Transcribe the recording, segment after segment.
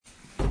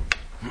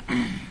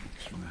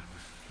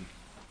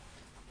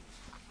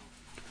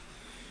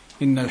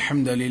إن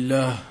الحمد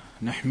لله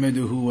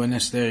نحمده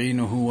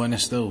ونستعينه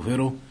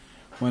ونستغفره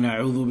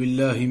ونعوذ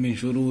بالله من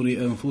شرور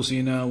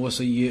أنفسنا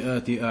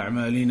وسيئات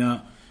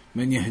أعمالنا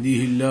من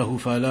يهديه الله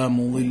فلا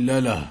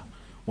مضل له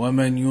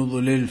ومن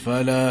يضلل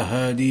فلا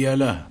هادي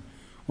له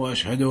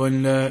وأشهد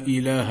أن لا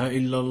إله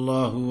إلا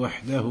الله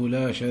وحده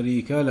لا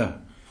شريك له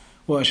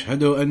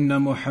وأشهد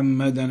أن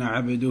محمدا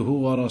عبده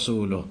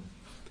ورسوله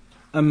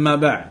أما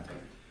بعد.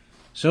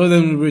 So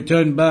then we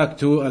return back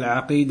to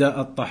Al-Aqeedah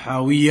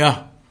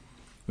At-Tahaawiyah.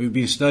 We've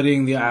been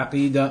studying the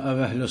Aqeedah of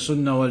Ahl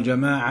Sunnah wal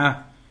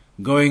Jama'ah,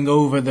 going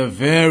over the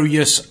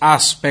various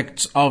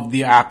aspects of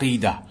the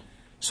Aqeedah,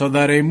 so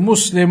that a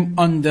Muslim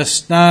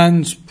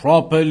understands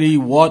properly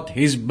what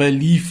his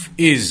belief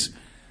is.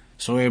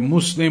 So a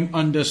Muslim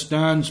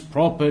understands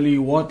properly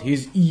what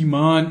his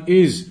Iman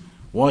is,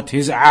 what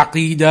his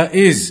Aqeedah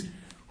is,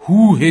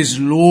 who his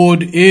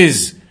Lord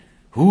is,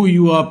 who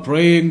you are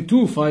praying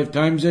to 5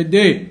 times a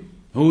day,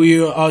 who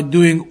you are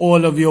doing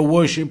all of your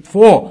worship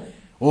for,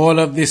 all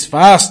of this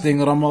fasting,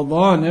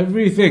 Ramadan,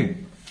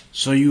 everything.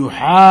 So you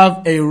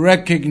have a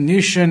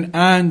recognition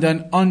and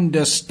an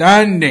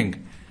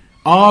understanding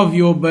of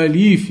your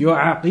belief, your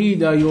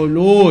Aqeedah, your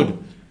Lord.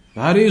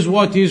 That is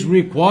what is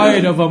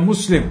required of a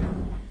Muslim,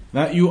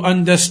 that you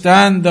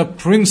understand the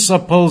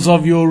principles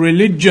of your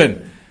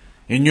religion.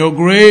 In your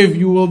grave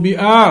you will be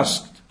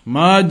asked,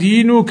 Ma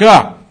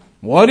dinuka?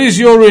 What is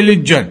your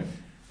religion?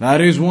 That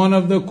is one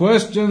of the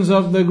questions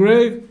of the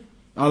grave,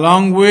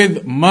 along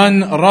with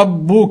Man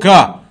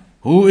Rabbuka?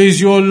 Who is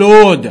your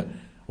Lord?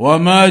 Wa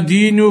ma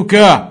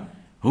dinuka?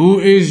 Who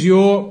is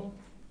your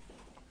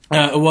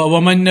wa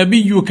man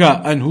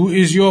nabiyyuka? And who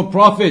is your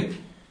prophet?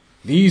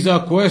 These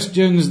are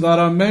questions that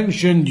are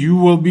mentioned. You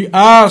will be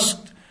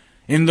asked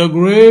in the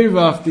grave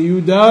after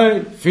you die.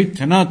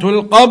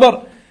 Fitnatul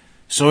qabr.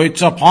 So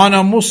it's upon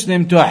a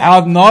Muslim to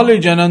have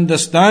knowledge and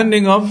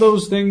understanding of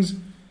those things,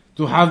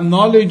 to have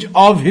knowledge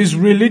of his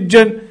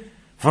religion.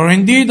 For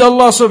indeed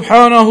Allah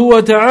subhanahu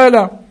wa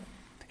ta'ala,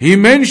 He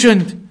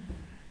mentioned,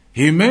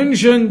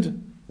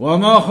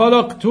 وَمَا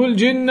خَلَقْتُ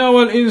الْجِنَّ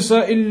وَالْإِنسَ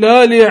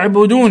إِلَّا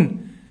لِيَعْبُدُونَ.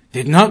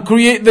 Did not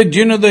create the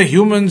jinn or the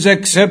humans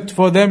except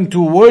for them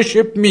to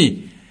worship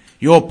me.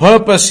 Your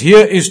purpose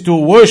here is to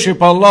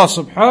worship Allah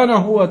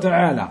subhanahu wa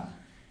ta'ala.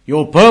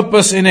 Your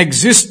purpose in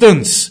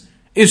existence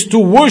is to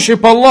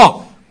worship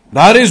Allah.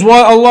 That is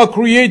why Allah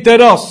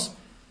created us,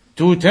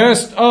 to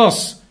test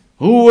us.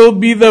 Who will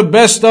be the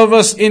best of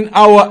us in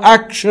our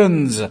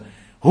actions?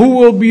 Who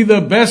will be the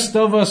best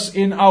of us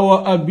in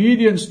our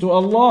obedience to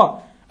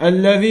Allah?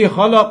 الَّذِي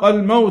خَلَقَ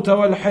الْمَوْتَ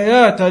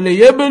وَالْحَيَاةَ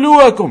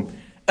لِيَبْلُوَكُمْ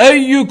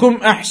أَيُّكُمْ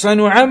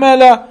أَحْسَنُ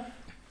عَمَلًا.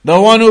 The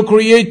one who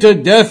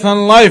created death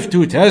and life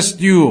to test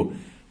you.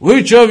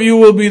 Which of you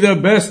will be the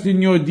best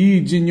in your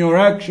deeds, in your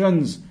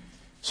actions?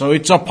 So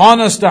it's upon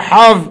us to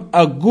have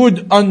a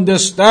good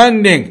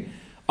understanding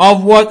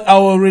of what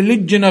our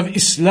religion of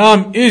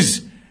Islam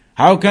is.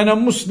 How can a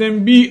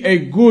Muslim be a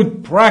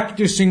good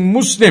practicing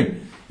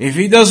Muslim if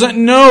he doesn't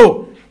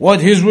know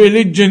what his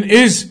religion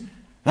is?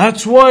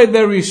 That's why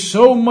there is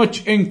so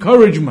much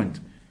encouragement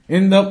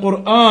in the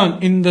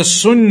Quran, in the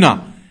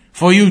Sunnah,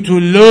 for you to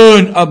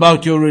learn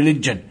about your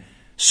religion.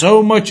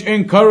 So much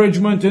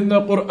encouragement in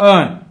the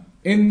Quran,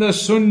 in the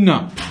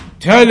Sunnah,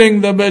 telling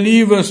the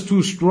believers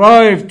to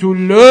strive to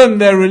learn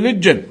their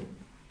religion.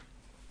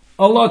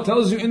 Allah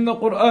tells you in the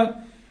Quran,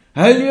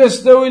 هل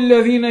يستوي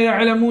الذين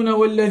يعلمون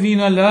والذين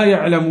لا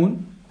يعلمون?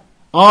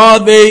 Are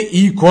they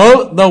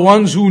equal, the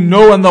ones who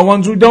know and the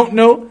ones who don't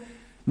know?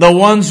 The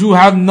ones who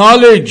have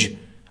knowledge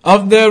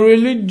of their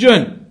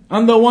religion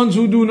and the ones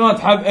who do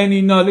not have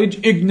any knowledge,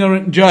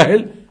 ignorant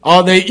jahil,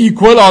 are they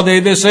equal? Are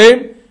they the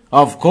same?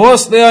 Of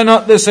course they are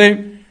not the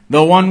same.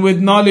 The one with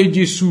knowledge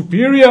is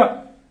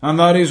superior, and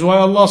that is why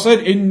Allah said,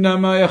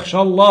 إِنَّمَا يَخْشَى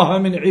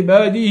اللَّهَ مِنْ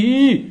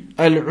عِبَادِهِ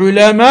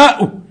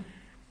الْعُلَمَاءُ.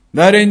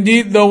 That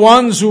indeed the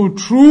ones who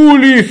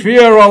truly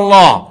fear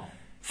Allah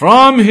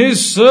from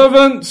His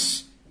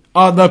servants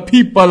are the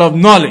people of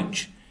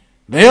knowledge.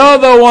 They are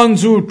the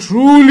ones who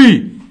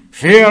truly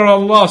fear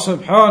Allah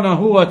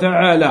subhanahu wa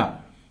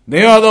ta'ala.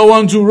 They are the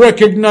ones who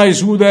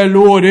recognize who their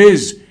Lord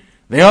is.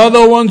 They are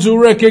the ones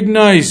who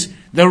recognize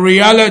the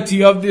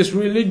reality of this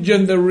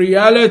religion, the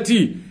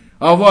reality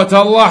of what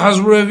Allah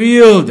has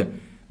revealed,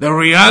 the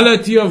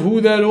reality of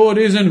who their Lord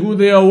is and who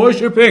they are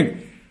worshipping.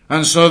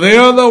 And so they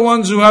are the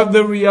ones who have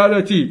the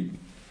reality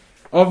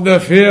of the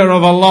fear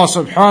of Allah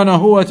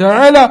subhanahu wa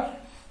ta'ala.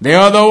 They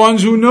are the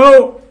ones who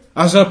know,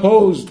 as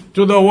opposed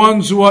to the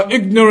ones who are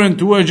ignorant,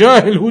 who are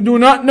jahil, who do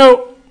not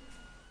know.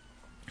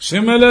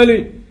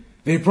 Similarly,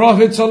 the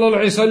Prophet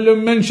sallallahu alaihi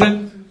wasallam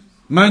mentioned,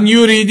 "Man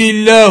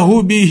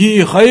yuridillahu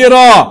bihi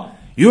khayra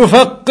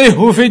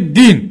yufaqqihhu fid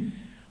din."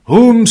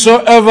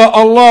 Whomsoever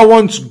Allah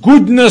wants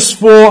goodness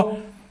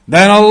for,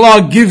 then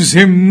Allah gives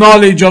him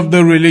knowledge of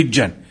the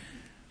religion.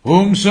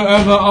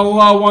 Whomsoever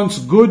Allah wants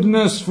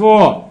goodness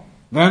for,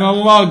 then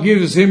Allah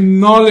gives him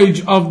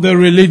knowledge of the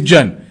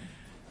religion.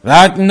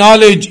 That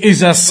knowledge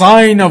is a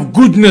sign of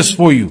goodness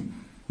for you,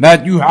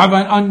 that you have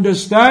an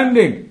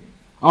understanding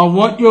of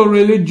what your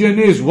religion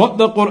is, what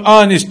the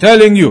Quran is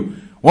telling you,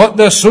 what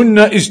the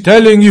Sunnah is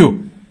telling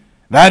you,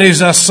 that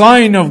is a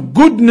sign of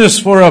goodness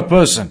for a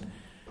person.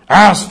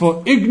 As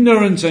for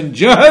ignorance and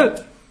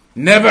jahl,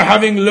 never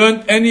having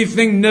learnt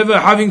anything, never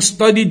having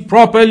studied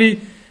properly,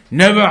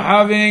 never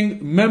having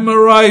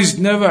memorized,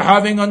 never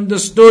having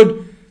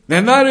understood,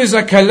 then that is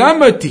a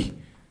calamity.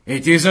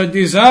 It is a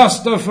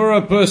disaster for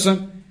a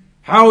person.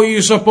 How are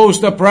you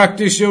supposed to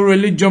practice your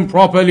religion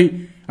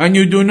properly and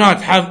you do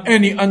not have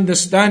any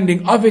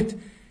understanding of it?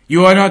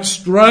 You are not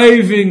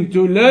striving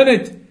to learn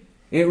it.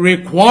 It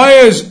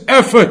requires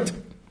effort.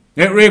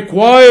 It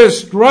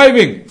requires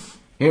striving.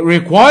 It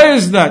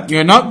requires that.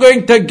 You're not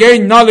going to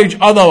gain knowledge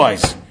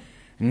otherwise.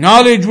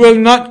 Knowledge will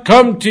not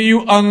come to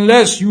you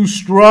unless you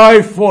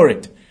strive for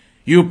it.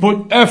 You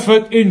put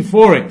effort in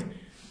for it.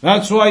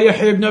 That's why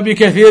Yahya ibn Abi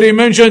Kathir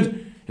mentioned,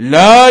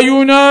 لا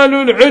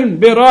ينال العلم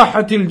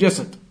براحة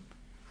الجسد.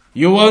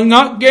 You will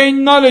not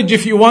gain knowledge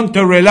if you want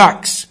to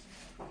relax.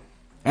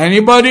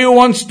 Anybody who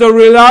wants to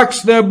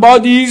relax their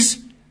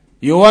bodies,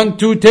 you want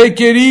to take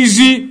it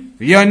easy,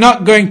 you're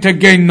not going to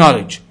gain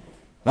knowledge.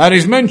 That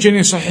is mentioned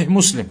in Sahih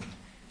Muslim.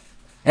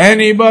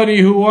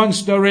 Anybody who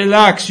wants to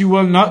relax, you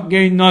will not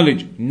gain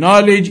knowledge.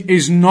 Knowledge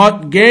is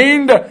not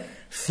gained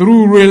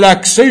through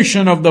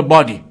relaxation of the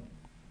body.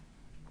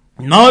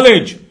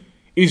 Knowledge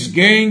is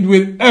gained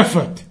with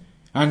effort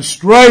and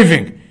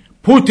striving,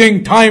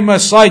 putting time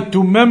aside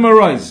to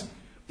memorize,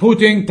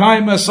 putting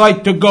time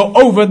aside to go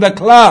over the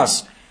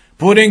class,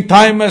 putting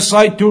time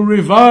aside to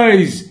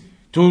revise,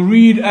 to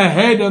read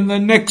ahead on the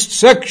next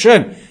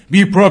section,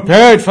 be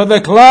prepared for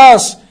the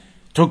class,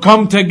 to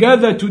come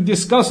together to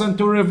discuss and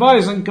to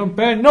revise and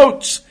compare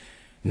notes.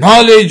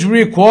 Knowledge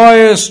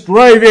requires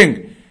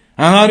striving.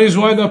 And that is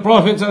why the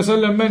Prophet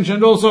ﷺ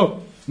mentioned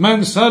also,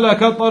 من سلك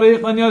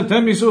طريقا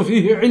يلتمس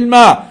فيه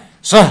علما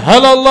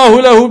سهل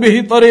الله له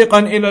به طريقا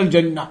إلى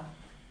الجنة.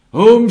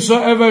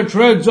 Whomsoever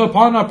treads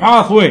upon a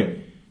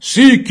pathway,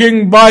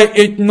 seeking by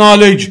it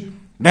knowledge,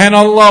 then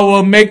Allah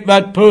will make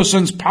that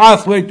person's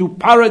pathway to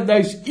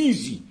paradise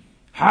easy.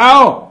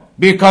 How?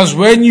 Because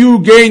when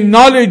you gain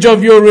knowledge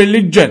of your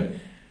religion,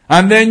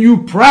 and then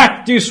you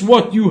practice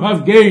what you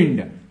have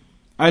gained,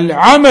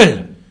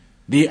 al-amal,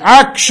 the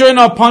action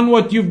upon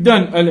what you've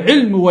done,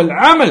 al-ilm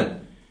wal-amal,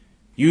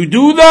 you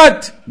do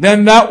that,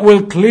 then that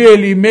will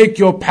clearly make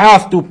your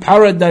path to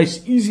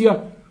paradise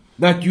easier.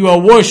 That you are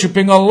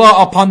worshipping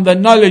Allah upon the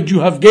knowledge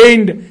you have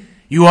gained.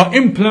 You are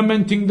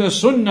implementing the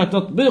sunnah,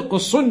 tatbiq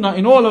sunnah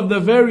in all of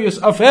the various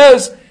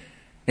affairs,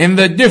 in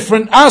the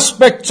different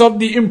aspects of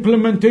the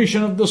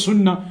implementation of the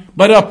sunnah.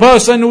 But a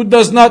person who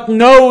does not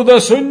know the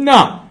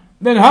sunnah,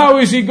 then how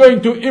is he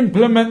going to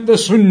implement the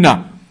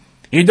sunnah?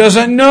 He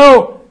doesn't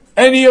know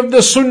any of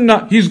the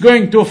sunnah. He's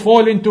going to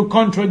fall into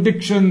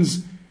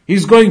contradictions.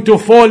 He's going to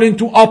fall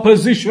into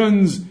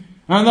oppositions.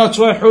 And that's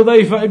why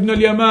Hudhayfa ibn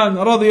al-Yaman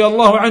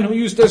radiyallahu anhu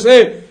used to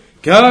say,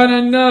 كان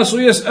الناس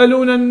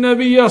يسألون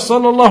النبي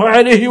صلى الله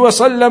عليه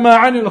وسلم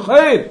عن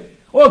الخير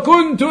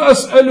وكنت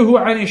أسأله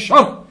عن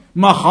الشر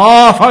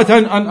مخافة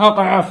أن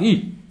أقع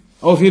فيه.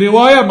 Or في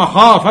رواية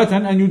مخافة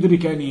أن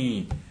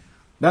يدركني.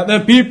 That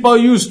the people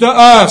used to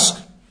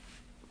ask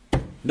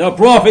the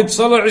Prophet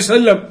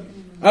ﷺ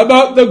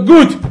about the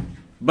good,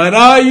 but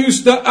I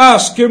used to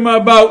ask him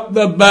about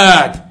the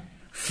bad,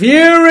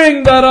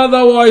 fearing that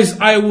otherwise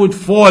I would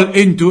fall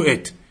into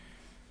it.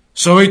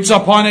 So it's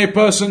upon a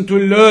person to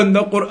learn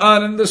the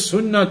Quran and the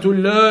Sunnah, to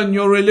learn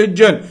your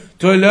religion,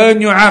 to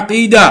learn your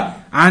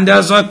Aqeedah, and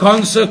as a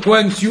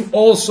consequence you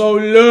also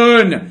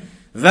learn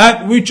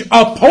that which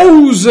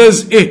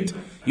opposes it.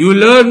 You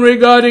learn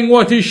regarding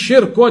what is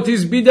shirk, what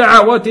is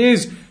bid'ah, what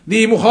is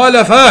the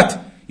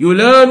mukhalafat. You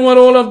learn what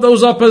all of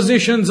those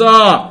oppositions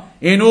are,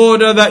 in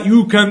order that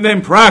you can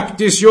then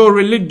practice your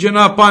religion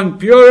upon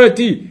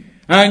purity,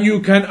 and you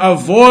can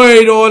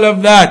avoid all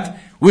of that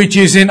which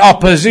is in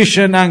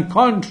opposition and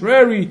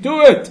contrary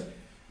to it.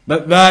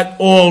 But that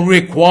all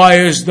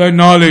requires the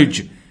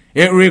knowledge.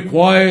 It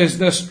requires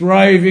the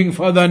striving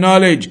for the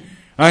knowledge.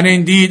 And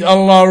indeed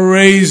Allah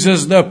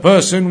raises the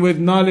person with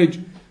knowledge.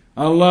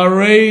 Allah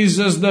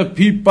raises the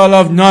people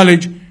of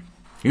knowledge.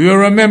 You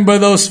remember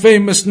those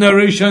famous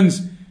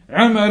narrations.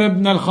 Umar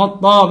ibn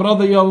al-Khattab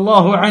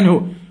radiyallahu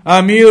anhu,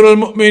 Amir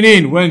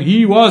al-Mu'mineen, when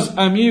he was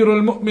Amir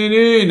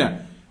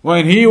al-Mu'mineen,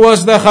 when he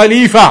was the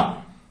Khalifa,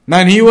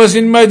 and he was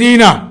in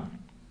Medina,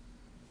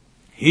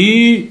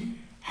 he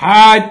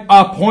had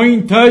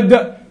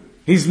appointed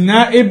his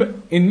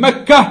Naib in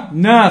Mecca,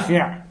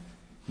 Nafi'.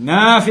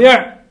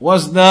 Nafi'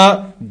 was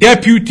the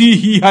deputy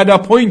he had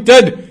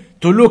appointed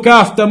to look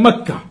after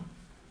Mecca.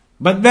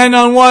 But then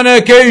on one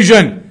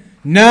occasion,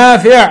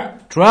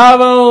 Nafi'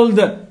 traveled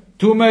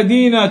to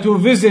Medina to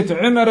visit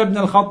Umar ibn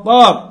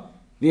al-Khattab,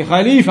 the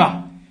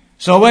Khalifa.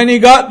 So when he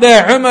got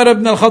there, Umar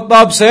ibn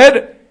al-Khattab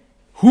said,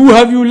 who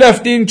have you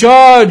left in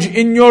charge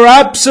in your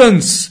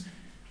absence?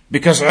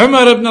 Because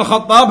Umar ibn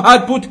al-Khattab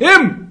had put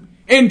him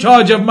in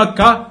charge of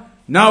Mecca.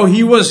 Now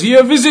he was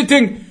here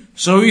visiting.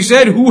 So he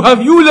said, who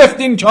have you left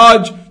in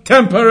charge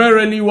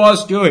temporarily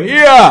whilst you're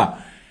here?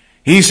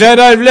 He said,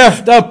 I've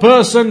left a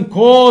person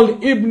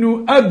called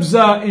Ibn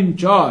Abza in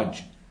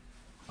charge.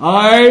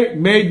 I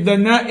made the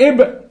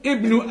Naib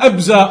Ibn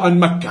Abza on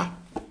Mecca.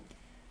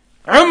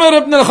 Umar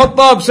ibn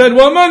al-Khattab said,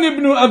 وَمَنْ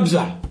Ibn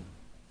Abza?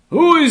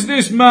 Who is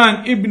this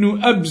man, Ibn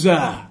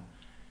Abza?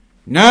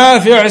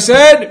 Nafi'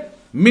 said,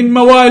 min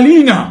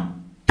mawalina.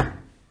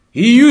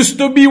 He used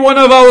to be one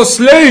of our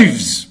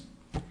slaves.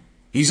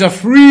 He's a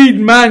freed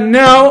man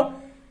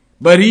now,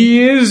 but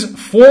he is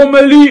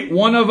formerly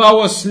one of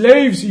our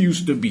slaves. He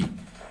used to be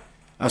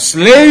a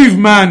slave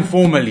man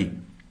formerly.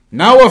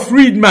 Now a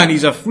freed man.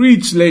 He's a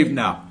freed slave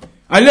now.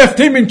 I left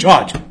him in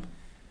charge.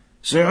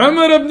 So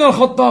Umar ibn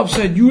al-Khattab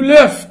said, you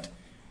left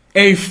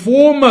a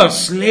former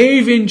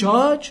slave in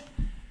charge?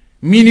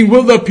 Meaning,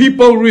 will the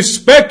people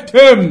respect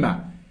him?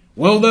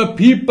 Will the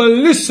people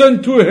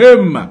listen to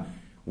him?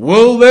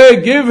 Will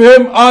they give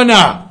him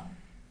honor?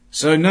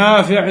 So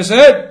Nafi'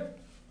 said,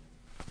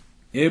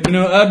 Ibn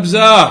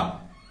Abza,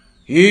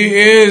 he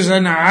is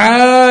an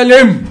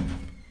alim.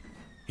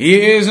 He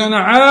is an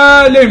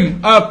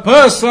alim, a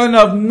person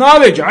of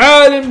knowledge.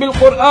 Alim bil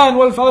Quran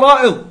wal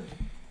fara'id.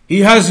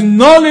 He has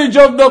knowledge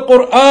of the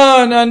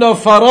Quran and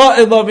of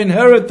fara'id, of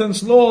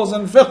inheritance laws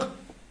and fiqh.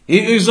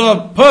 He is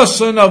a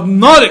person of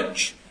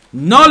knowledge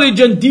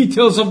and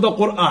details of the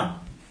Quran.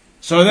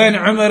 So then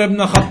Umar ibn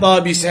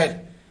Khattab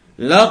said,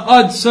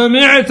 لَقَدْ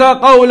سَمِعْتَ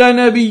قَوْلَ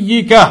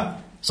نَبِيِّكَ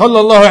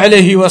صلى الله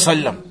عليه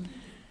وسلم.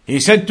 He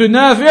said to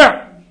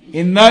Nafi',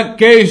 in that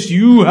case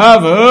you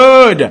have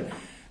heard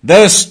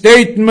the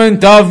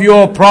statement of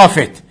your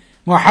Prophet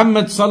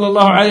Muhammad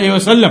sallallahu alayhi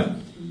wasallam.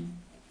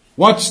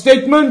 What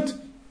statement?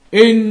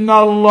 إِنَّ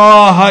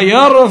اللَّهَ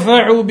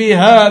يَرْفَعُ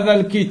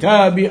بِهَذَا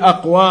الْكِتَابِ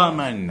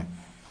أَقْوَامًا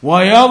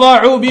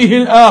وَيَضَعُ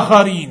بِهِ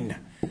الْآخَرِينَ.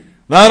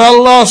 That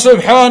Allah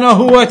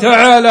subhanahu wa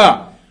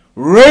ta'ala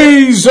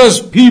raises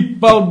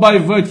people by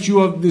virtue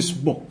of this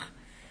book.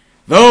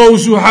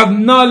 Those who have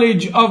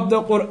knowledge of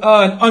the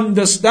Quran,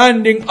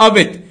 understanding of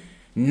it,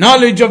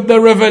 knowledge of the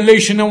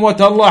revelation and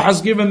what Allah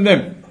has given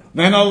them,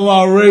 then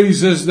Allah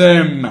raises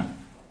them.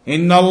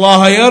 إِنَّ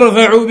اللَّهَ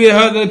يَرْفَعُ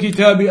بِهَذَا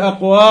الْكِتَابِ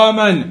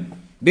أَقْوَامًا.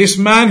 This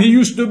man, he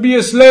used to be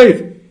a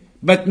slave,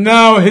 but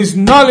now his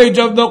knowledge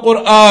of the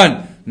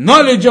Quran,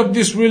 knowledge of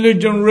this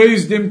religion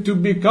raised him to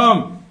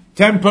become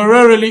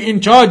temporarily in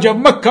charge of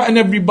Mecca, and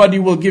everybody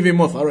will give him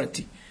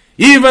authority.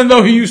 Even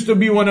though he used to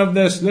be one of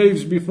their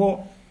slaves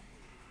before.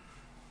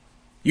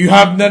 You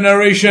have the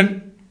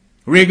narration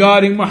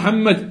regarding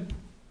Muhammad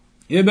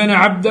ibn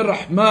Abd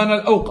al-Rahman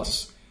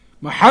al-Awqas.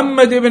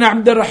 Muhammad ibn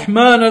Abd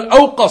al-Rahman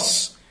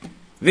al-Awqas.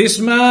 This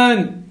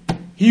man,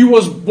 he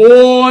was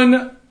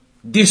born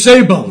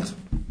disabled.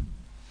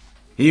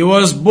 He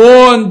was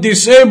born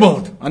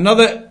disabled.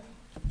 Another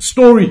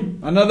story,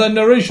 another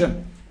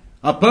narration.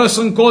 A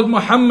person called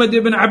Muhammad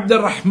ibn Abd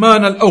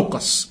al-Rahman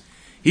al-Awqas.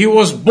 He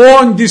was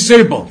born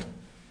disabled.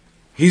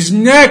 His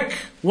neck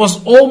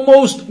was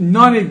almost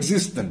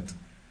non-existent.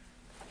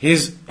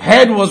 His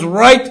head was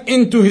right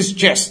into his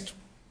chest,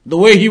 the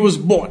way he was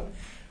born.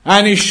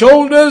 And his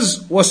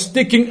shoulders were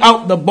sticking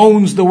out, the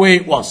bones the way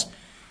it was.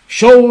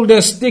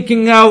 Shoulders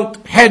sticking out,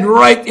 head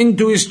right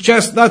into his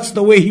chest, that's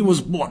the way he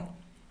was born.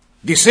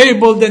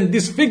 Disabled and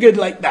disfigured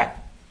like that.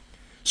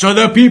 So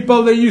the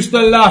people, they used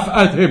to laugh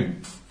at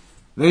him.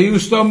 They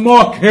used to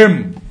mock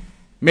him,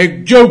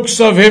 make jokes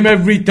of him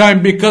every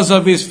time because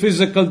of his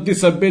physical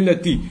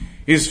disability,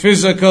 his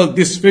physical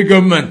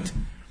disfigurement.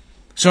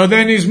 So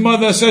then his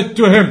mother said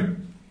to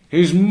him,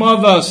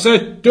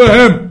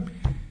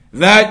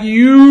 that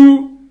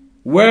you,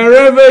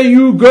 wherever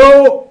you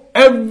go,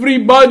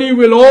 everybody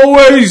will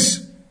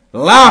always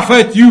laugh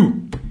at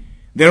you.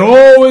 They're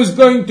always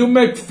going to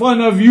make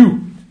fun of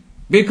you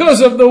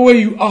because of the way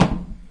you are.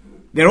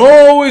 They're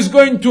always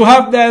going to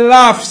have their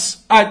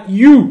laughs at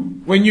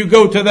you when you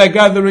go to their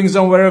gatherings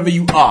and wherever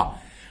you are.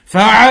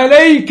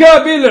 فَعَلَيْكَ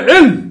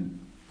بِالْعِلْمِ.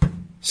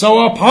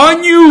 So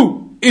upon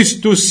you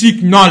is to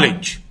seek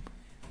knowledge.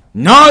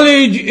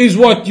 Knowledge is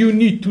what you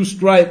need to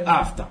strive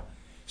after.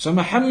 So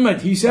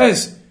Muhammad, he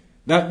says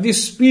that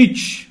this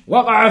speech,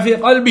 وَقَعَ فِي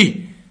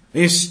قَلْبِهِ,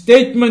 this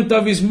statement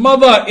of his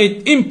mother,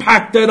 it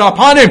impacted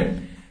upon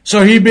him.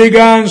 So he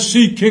began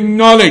seeking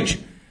knowledge,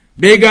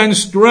 began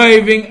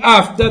striving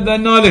after the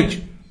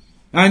knowledge.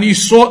 And he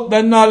sought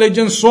the knowledge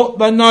and sought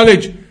the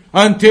knowledge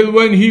until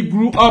when he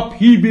grew up,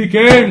 he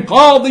became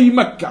Qadi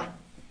Mecca.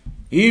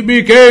 He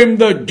became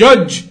the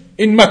judge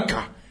in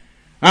Mecca.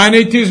 And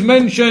it is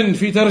mentioned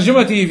في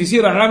ترجمته في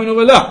سيرة أعلام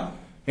النبلاء,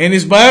 in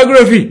his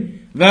biography,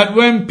 that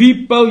when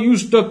people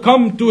used to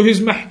come to his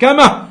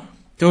mahkamah,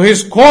 to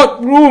his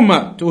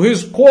courtroom, to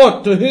his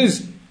court, to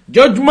his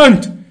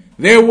judgment,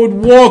 they would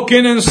walk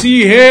in and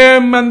see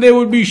him and they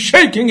would be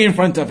shaking in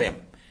front of him.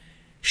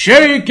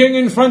 Shaking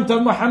in front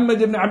of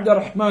Muhammad ibn Abd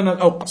al-Rahman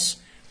al-Awqas.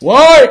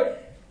 Why?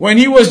 When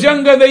he was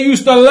younger, they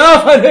used to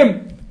laugh at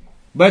him.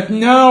 But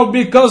now,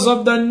 because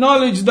of the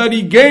knowledge that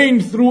he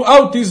gained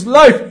throughout his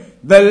life,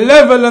 the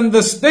level and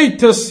the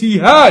status he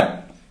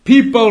had,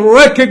 people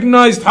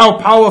recognized how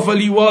powerful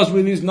he was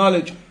with his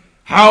knowledge,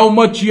 how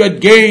much he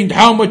had gained,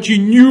 how much he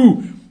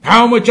knew,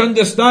 how much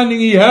understanding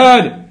he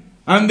had.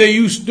 and they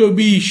used to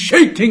be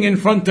shaking in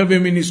front of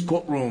him in his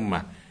courtroom.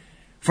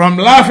 From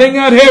laughing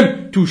at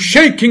him to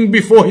shaking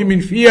before him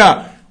in fear.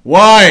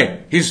 Why?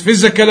 His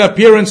physical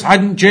appearance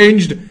hadn't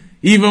changed.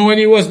 Even when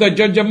he was the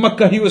judge of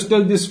Makkah, he was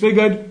still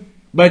disfigured.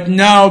 But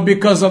now,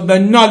 because of the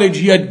knowledge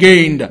he had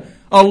gained,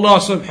 Allah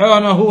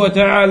subhanahu wa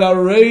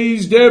ta'ala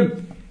raised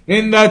him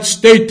in that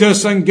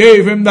status and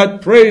gave him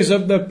that praise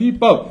of the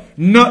people.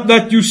 Not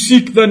that you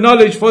seek the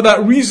knowledge for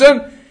that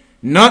reason,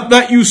 not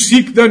that you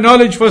seek the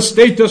knowledge for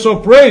status or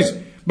praise,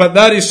 but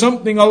that is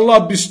something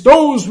Allah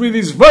bestows with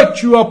His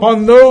virtue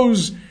upon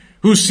those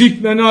who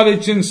seek the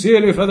knowledge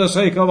sincerely for the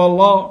sake of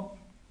Allah.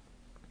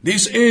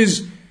 This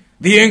is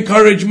the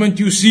encouragement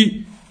you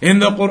see in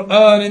the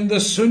Quran, in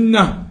the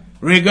Sunnah,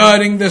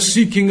 regarding the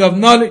seeking of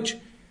knowledge.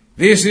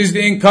 This is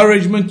the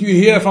encouragement you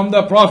hear from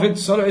the Prophet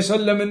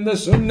ﷺ in the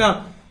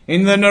Sunnah.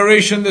 In the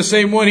narration, the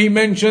same one he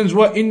mentions,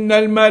 وَإِنَّ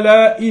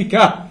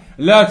الْمَلَائِكَةَ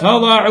لَا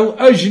تَضَعُ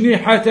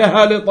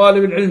أَجْنِحَتَهَا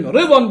لِطَالِبِ الْعِلْمِ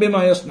رِضًا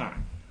بِمَا يَصْنَعُ.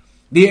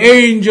 The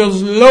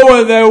angels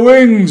lower their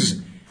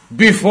wings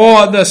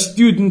before the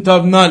student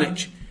of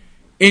knowledge,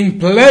 in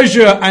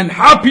pleasure and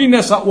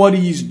happiness at what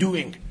he is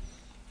doing,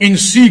 in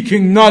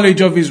seeking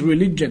knowledge of his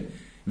religion.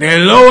 They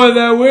lower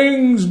their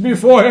wings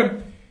before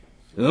him,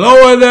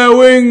 lower their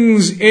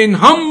wings in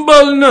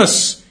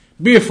humbleness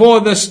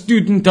before the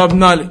student of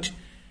knowledge.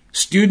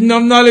 Student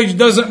of knowledge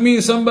doesn't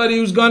mean somebody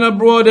who's gone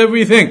abroad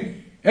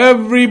everything.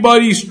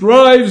 Everybody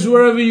strives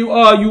wherever you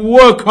are. You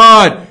work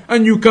hard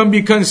and you can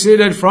be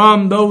considered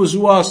from those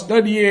who are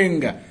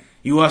studying.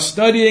 You are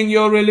studying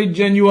your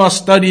religion. You are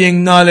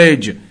studying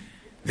knowledge.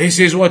 This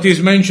is what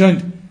is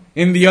mentioned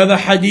in the other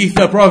hadith.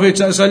 The Prophet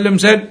ﷺ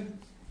said,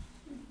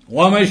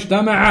 وَمَا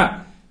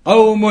اجْتَمَعَ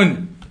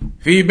قَوْمٌ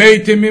فِي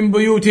بَيْتٍ مِّن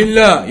بُيُوتِ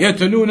اللَّهِ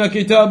يَتْلُونَ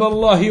كِتَابَ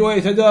اللَّهِ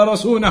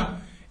وَيَتَدَارَسُونَهُ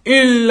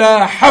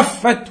إِلَّا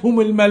حَفَّتْهُمُ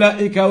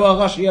الْمَلَائِكَةُ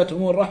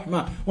وَغَشِيَتْهُمُ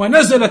الرَّحْمَةُ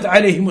وَنَزَلَتْ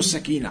عَلَيْهِمُ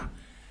السَّكِينَةُ.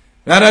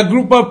 That a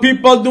group of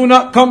people do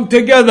not come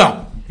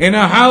together in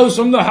a house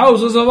from the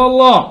houses of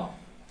Allah,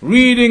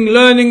 reading,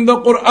 learning the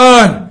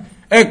Quran,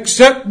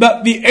 except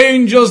that the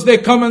angels, they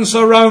come and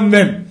surround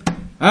them.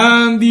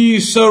 And the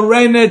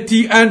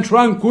serenity and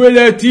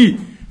tranquility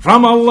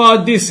from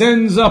Allah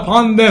descends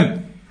upon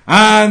them.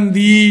 And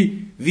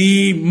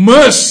the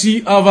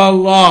mercy of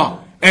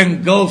Allah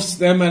engulfs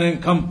them and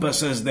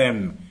encompasses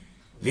them.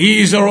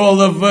 These are all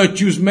the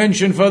virtues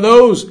mentioned for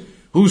those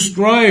who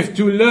strive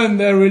to learn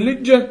their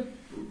religion.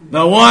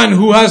 The one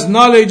who has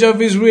knowledge of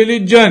his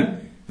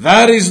religion,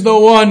 that is the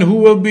one who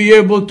will be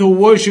able to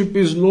worship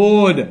his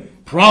Lord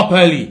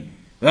properly.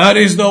 That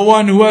is the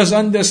one who has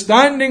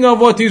understanding of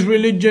what his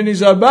religion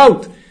is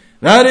about.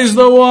 That is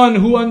the one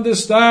who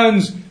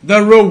understands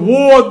the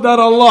reward that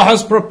Allah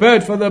has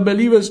prepared for the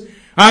believers,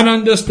 and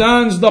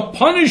understands the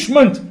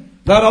punishment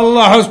that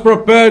Allah has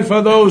prepared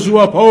for those who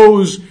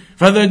oppose,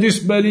 for the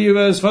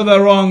disbelievers, for the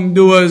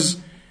wrongdoers.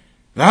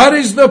 That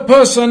is the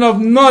person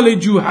of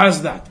knowledge who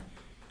has that.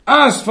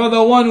 As for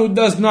the one who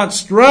does not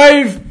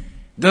strive,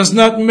 does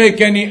not make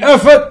any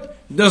effort,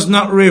 does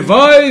not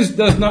revise,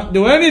 does not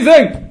do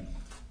anything,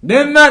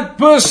 then that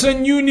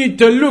person, you need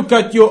to look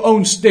at your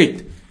own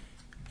state.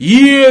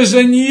 Years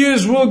and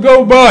years will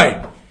go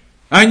by,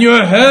 and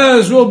your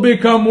hairs will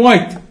become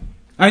white,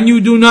 and you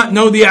do not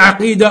know the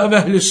Aqeedah of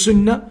Ahl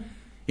Sunnah.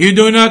 You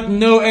do not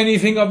know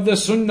anything of the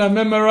Sunnah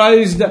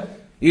memorized.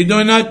 You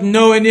do not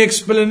know any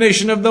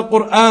explanation of the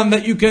Quran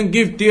that you can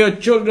give to your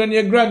children,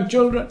 your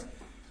grandchildren.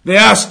 They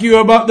ask you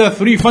about the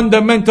 3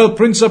 fundamental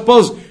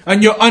principles,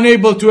 and you're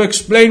unable to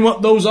explain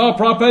what those are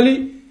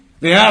properly.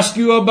 They ask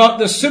you about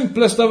the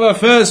simplest of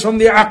affairs from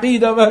the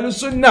Aqeedah of Ahl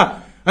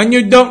Sunnah, and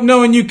you don't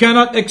know and you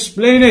cannot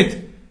explain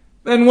it.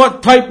 Then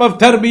what type of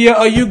tarbiyah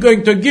are you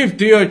going to give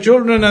to your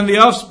children and the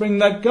offspring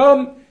that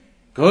come?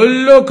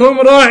 كُلُّكُمْ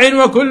رَاعٍ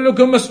وَكُلُّكُمْ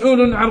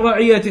مَسْئُولٌ عَنْ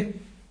رَعِيَّتِهِ.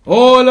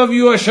 All of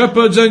you are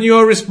shepherds and you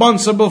are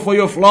responsible for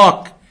your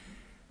flock.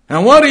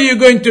 And what are you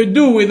going to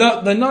do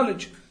without the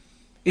knowledge?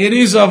 It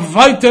is of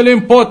vital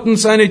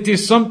importance, and it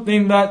is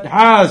something that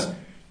has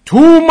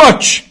too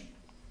much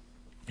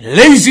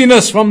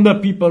laziness from the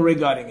people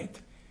regarding it.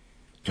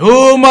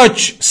 Too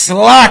much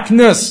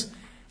slackness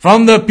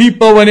from the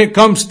people when it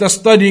comes to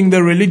studying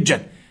the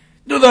religion.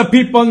 Do the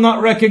people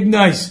not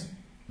recognize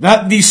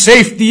that the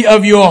safety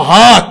of your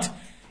heart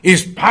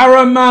is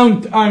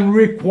paramount and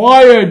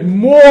required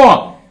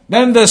more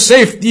than the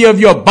safety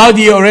of your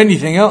body or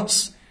anything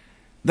else?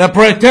 The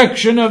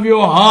protection of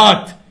your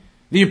heart,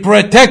 the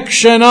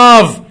protection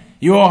of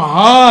your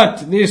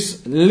heart,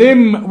 this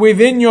limb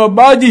within your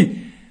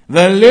body,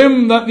 the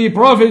limb that the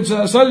Prophet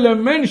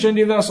ﷺ mentioned,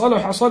 إِذَا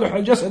صَلُحَ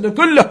صَلُحَ الْجَسَدُ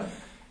كُلَّهُ.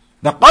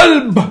 The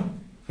qalb.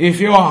 If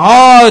your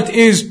heart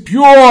is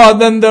pure,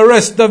 then the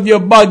rest of your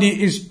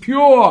body is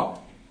pure.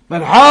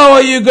 But how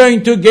are you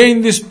going to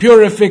gain this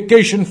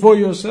purification for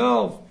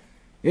yourself?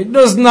 It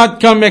does not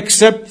come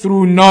except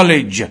through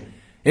knowledge.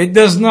 It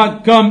does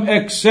not come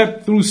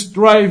except through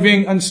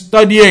striving and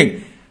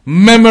studying,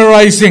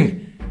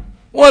 memorizing.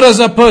 What has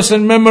a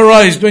person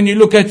memorized when you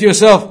look at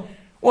yourself?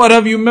 What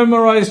have you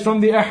memorized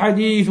from the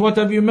ahadith? What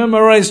have you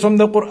memorized from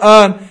the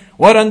Quran?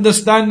 What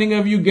understanding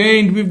have you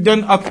gained? We've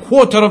done a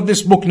quarter of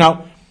this book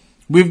now.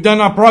 We've done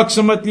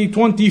approximately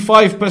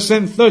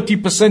 25%,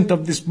 30%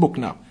 of this book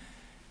now.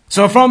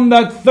 So from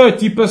that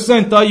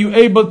 30%, are you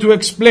able to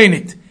explain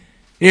it?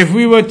 If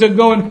we were to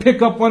go and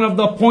pick up one of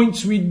the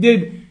points we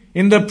did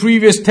in the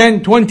previous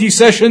 10, 20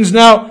 sessions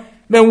now,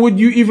 then would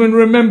you even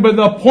remember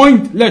the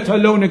point, let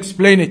alone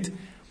explain it?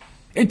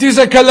 It is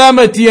a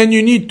calamity and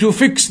you need to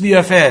fix the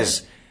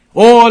affairs.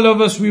 All of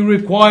us, we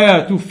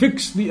require to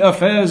fix the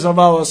affairs of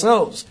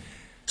ourselves.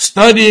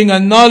 Studying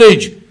and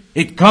knowledge,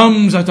 it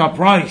comes at a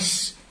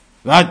price.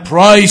 That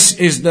price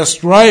is the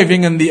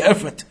striving and the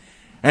effort.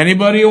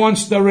 Anybody who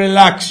wants to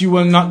relax, you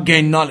will not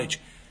gain knowledge.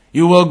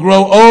 You will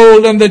grow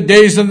old and the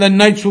days and the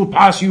nights will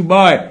pass you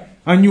by.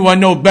 And you are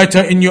no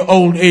better in your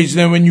old age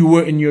than when you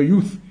were in your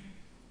youth.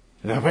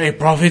 The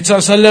Prophet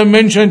ﷺ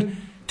mentioned,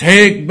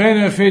 take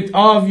benefit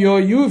of your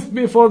youth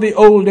before the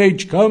old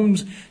age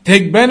comes.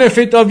 Take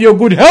benefit of your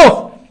good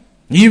health.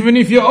 Even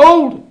if you're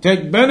old,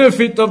 take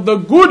benefit of the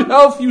good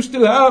health you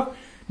still have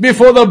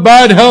before the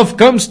bad health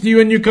comes to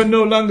you and you can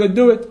no longer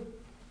do it.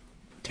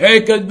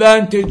 Take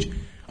advantage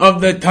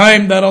of the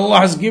time that Allah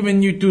has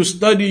given you to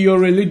study your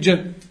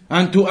religion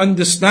and to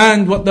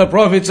understand what the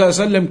Prophet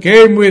ﷺ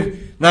came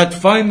with. That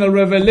final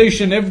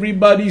revelation,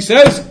 everybody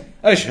says,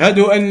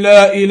 Ashhadu an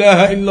la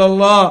ilaha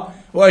illallah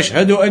wa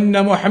ashhadu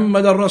anna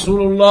Muhammadan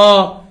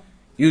Rasulullah.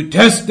 You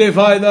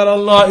testify that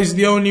Allah is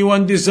the only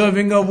one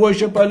deserving of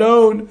worship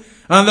alone,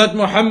 and that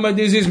Muhammad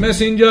is his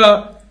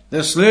messenger,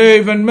 the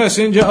slave and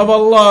messenger of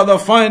Allah, the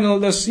final,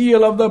 the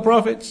seal of the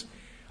prophets.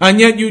 And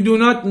yet you do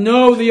not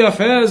know the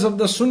affairs of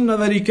the sunnah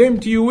that he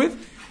came to you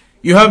with.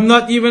 You have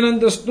not even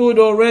understood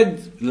or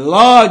read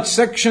large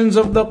sections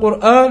of the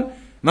Quran.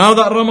 Now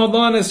that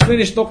Ramadan is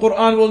finished, the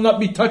Quran will not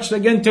be touched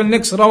again till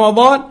next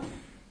Ramadan.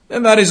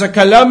 Then that is a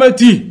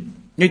calamity.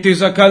 It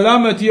is a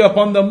calamity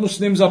upon the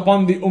Muslims,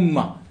 upon the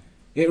Ummah.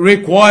 It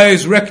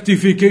requires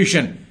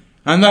rectification.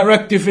 And that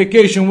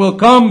rectification will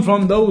come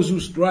from those who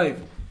strive.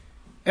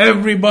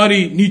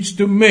 Everybody needs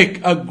to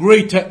make a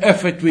greater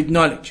effort with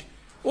knowledge.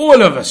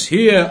 All of us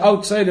here,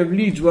 outside of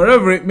Leeds,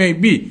 wherever it may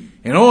be,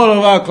 in all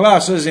of our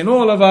classes, in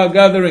all of our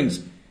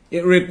gatherings,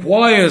 it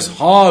requires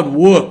hard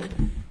work,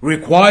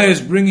 requires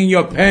bringing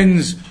your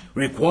pens,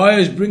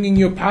 requires bringing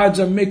your pads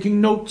and making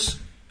notes.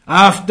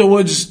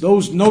 Afterwards,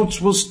 those notes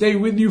will stay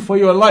with you for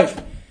your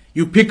life.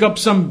 You pick up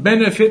some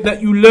benefit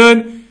that you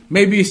learn,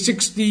 maybe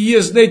 60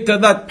 years later,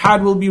 that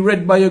pad will be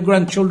read by your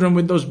grandchildren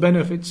with those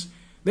benefits.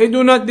 They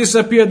do not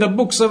disappear. The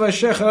books of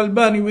Shaykh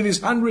Al-Albani with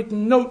his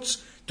handwritten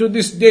notes, to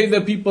this day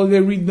the people, they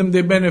read them,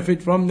 they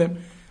benefit from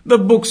them. The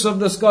books of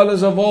the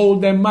scholars of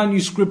old, their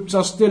manuscripts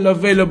are still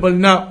available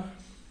now.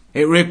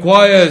 It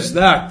requires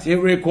that. It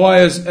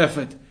requires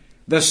effort.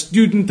 The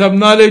student of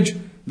knowledge,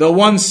 the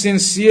one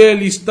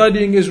sincerely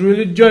studying his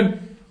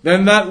religion,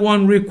 then that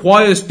one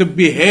requires to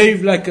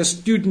behave like a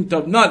student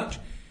of knowledge.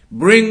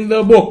 Bring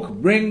the book,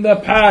 bring the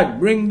pad,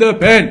 bring the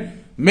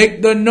pen,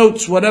 make the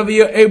notes, whatever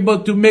you're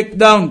able to make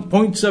down,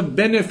 points of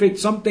benefit,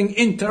 something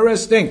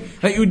interesting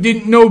that you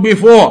didn't know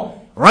before.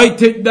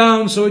 Write it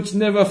down so it's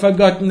never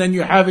forgotten and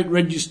you have it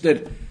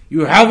registered.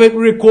 You have it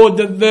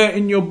recorded there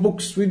in your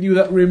books with you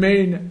that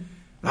remain.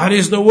 That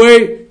is the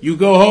way. You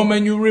go home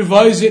and you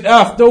revise it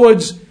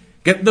afterwards.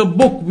 Get the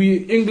book.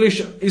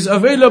 English is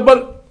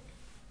available.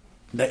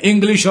 The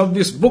English of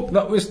this book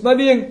that we're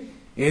studying,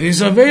 it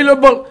is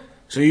available.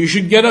 So you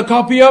should get a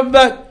copy of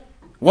that.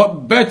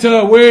 What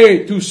better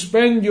way to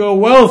spend your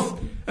wealth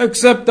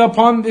except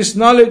upon this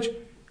knowledge?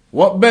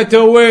 What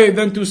better way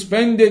than to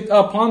spend it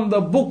upon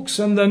the books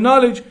and the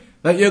knowledge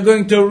that you're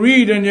going to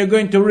read and you're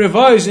going to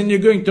revise and you're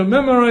going to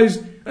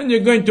memorize and you're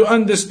going to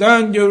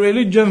understand your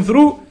religion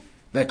through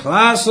the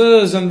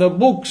classes and the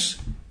books.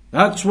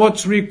 That's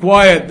what's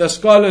required. The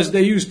scholars,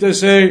 they used to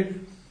say,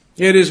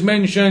 it is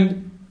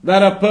mentioned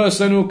that a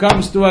person who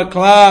comes to a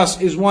class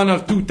is one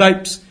of two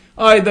types.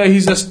 Either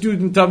he's a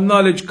student of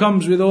knowledge,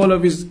 comes with all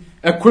of his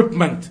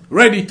equipment,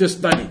 ready to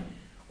study,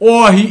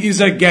 or he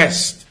is a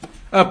guest.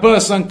 A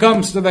person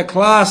comes to the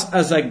class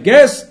as a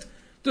guest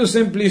to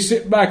simply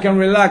sit back and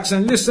relax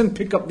and listen,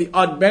 pick up the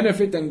odd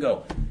benefit and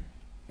go.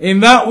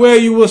 In that way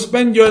you will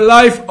spend your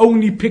life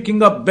only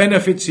picking up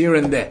benefits here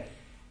and there.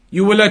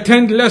 You will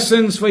attend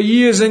lessons for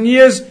years and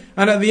years,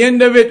 and at the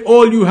end of it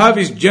all you have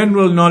is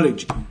general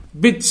knowledge.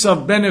 Bits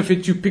of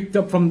benefit you picked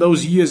up from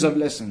those years of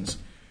lessons.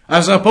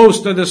 As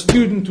opposed to the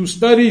student who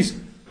studies,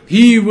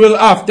 he will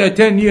after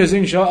 10 years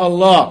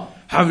inshaAllah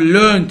have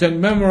learnt and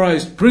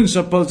memorized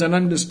principles and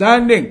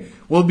understanding,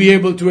 will be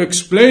able to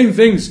explain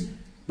things.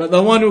 But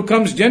the one who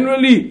comes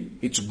generally,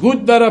 it's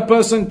good that a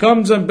person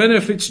comes and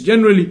benefits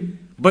generally,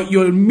 but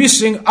you're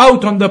missing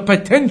out on the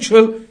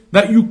potential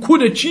that you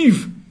could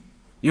achieve.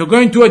 You're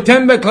going to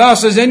attend the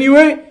classes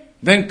anyway,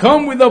 then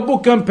come with a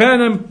book and pen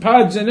and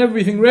pads and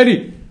everything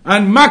ready,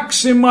 and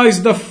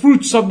maximize the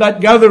fruits of that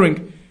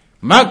gathering.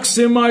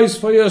 Maximize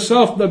for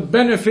yourself the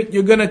benefit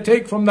you're going to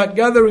take from that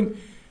gathering.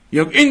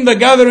 You're in the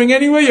gathering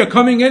anyway, you're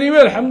coming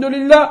anyway,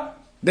 alhamdulillah.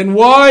 Then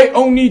why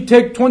only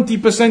take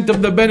 20%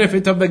 of the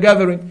benefit of the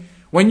gathering?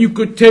 when you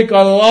could take a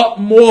lot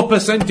more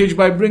percentage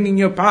by bringing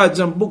your pads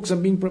and books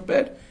and being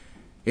prepared?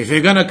 If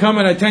you're going to come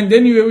and attend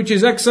anyway, which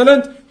is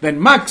excellent, then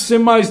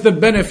maximize the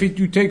benefit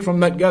you take from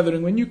that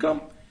gathering when you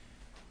come.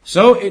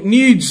 So it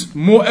needs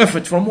more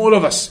effort from all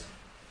of us.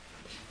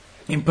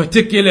 In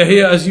particular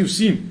here, as you've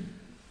seen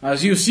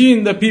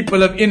the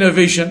people of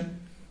innovation,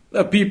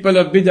 the people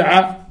of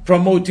bid'ah,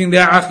 promoting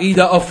their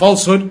aqeedah of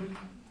falsehood,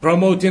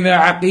 promoting their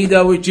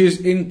aqeedah which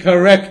is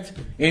incorrect,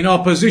 in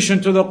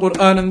opposition to the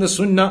Quran and the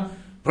Sunnah,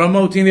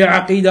 promoting the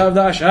aqeedah of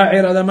the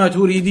Ash'a'ira, the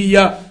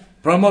Maturidiyya,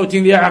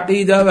 promoting the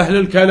aqeedah of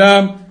Ahlul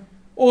Kalam.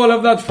 All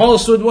of that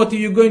falsehood, what are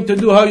you going to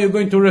do? How are you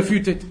going to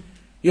refute it?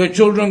 Your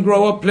children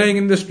grow up playing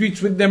in the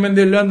streets with them and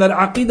they learn that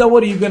aqeedah.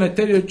 What are you going to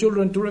tell your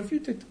children to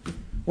refute it?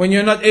 When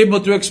you're not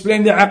able to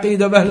explain the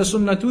aqeedah of Ahlul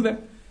Sunnah to them.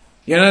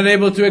 You're not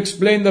able to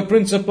explain the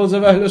principles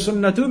of Ahlul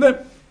Sunnah to them.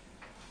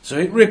 So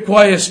it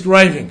requires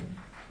striving,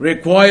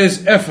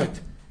 requires effort.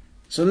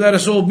 So let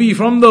us all be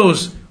from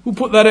those who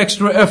put that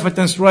extra effort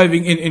and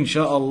striving in,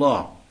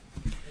 insha'Allah.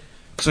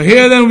 So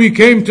here then we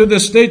came to the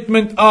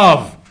statement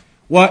of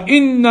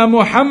وَإِنَّ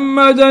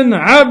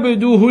مُحَمَّدًا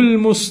عَبْدُهُ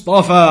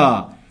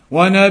الْمُصْطَفَى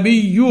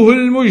وَنَبِيُّهُ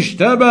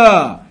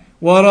الْمُجْتَبَى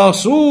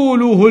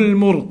وَرَسُولُهُ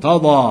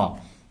الْمُرْتَضَى.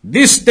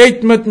 This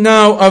statement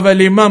now of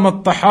Al-Imam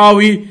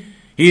Al-Tahawi,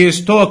 he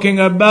is talking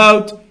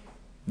about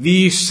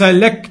the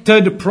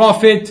selected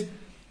prophet,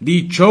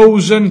 the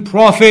chosen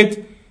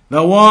prophet,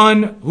 the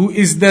one who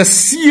is the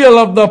seal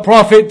of the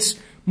prophets,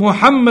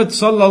 Muhammad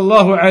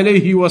sallallahu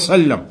alayhi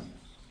wasallam.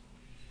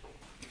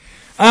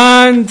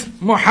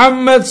 And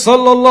Muhammad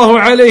sallallahu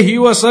alayhi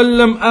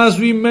wasallam, as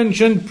we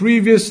mentioned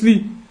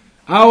previously,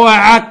 our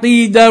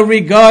aqeedah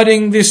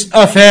regarding this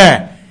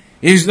affair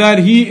is that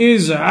he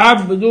is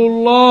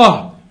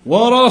Abdullah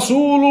wa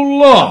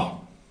Rasulullah.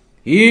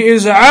 He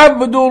is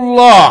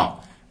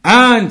Abdullah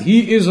and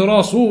he is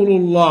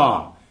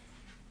Rasulullah.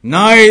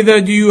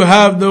 Neither do you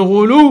have the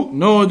ghulu,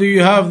 nor do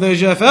you have the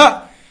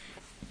jafa,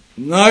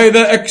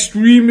 neither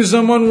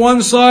extremism on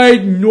one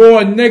side,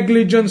 nor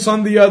negligence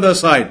on the other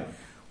side.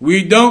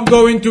 We don't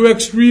go into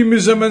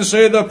extremism and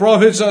say the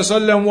Prophet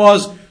ﷺ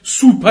was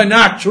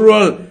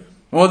supernatural,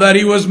 or that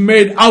he was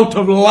made out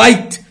of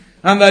light,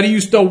 and that he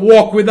used to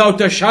walk without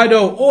a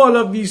shadow. All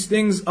of these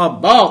things are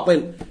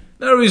batil.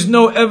 There is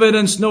no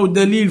evidence, no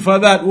dalil for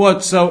that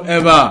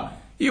whatsoever.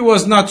 He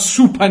was not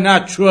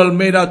supernatural,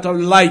 made out of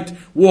light,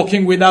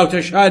 walking without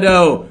a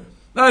shadow.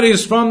 That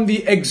is from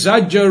the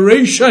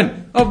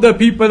exaggeration of the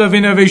people of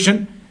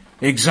innovation.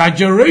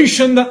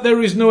 Exaggeration that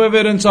there is no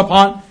evidence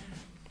upon.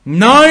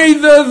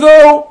 Neither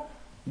though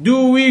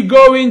do we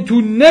go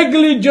into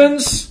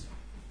negligence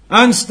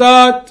and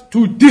start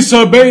to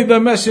disobey the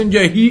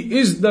messenger. He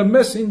is the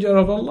messenger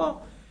of Allah.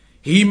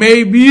 He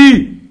may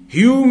be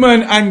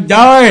human and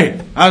die.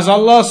 As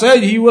Allah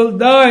said, he will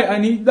die,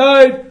 and he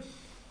died.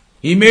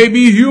 He may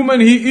be human,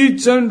 he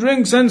eats and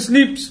drinks and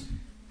sleeps.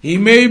 He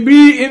may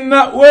be in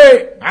that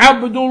way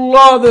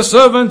Abdullah, the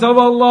servant of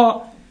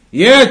Allah.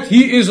 Yet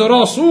he is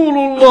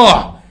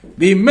Rasulullah,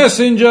 the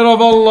messenger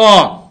of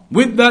Allah,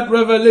 with that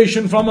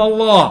revelation from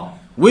Allah,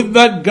 with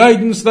that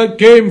guidance that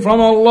came from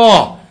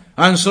Allah.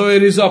 And so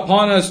it is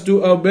upon us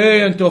to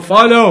obey and to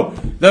follow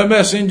the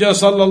Messenger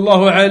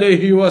sallallahu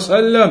alayhi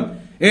wasallam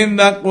in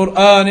that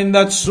Quran, in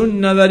that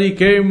Sunnah that he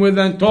came with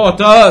and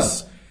taught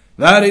us.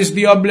 That is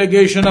the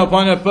obligation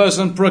upon a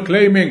person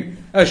proclaiming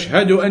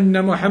Ashhadu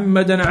anna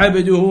Muhammadan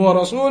abduhu wa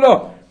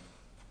rasulah.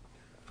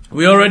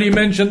 We already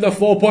mentioned the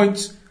 4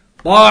 points.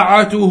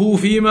 طاعته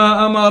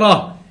فيما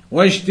أمره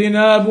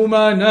واجتناب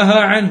ما نهى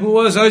عنه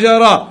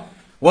وزجره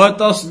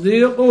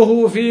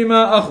وتصديقه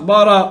فيما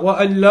أخبره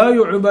وأن لا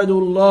يعبد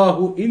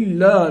الله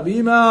إلا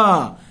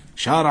بما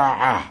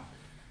شرعه.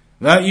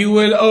 That you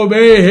will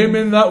obey him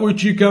in that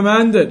which he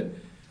commanded,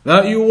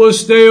 that you will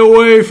stay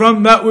away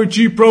from that which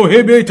he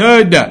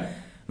prohibited,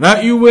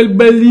 that you will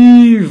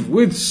believe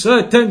with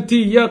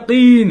certainty,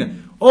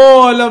 yaqeen,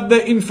 all of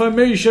the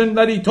information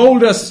that he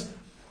told us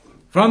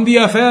from the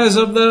affairs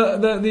of the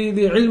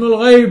ilm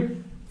al-ghayb,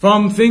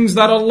 from things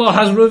that Allah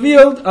has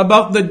revealed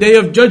about the day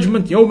of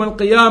judgment, Yawm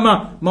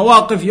al-Qiyamah,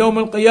 Mawaqif Yawm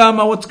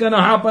al-Qiyamah, what's going to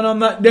happen on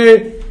that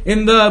day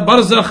in the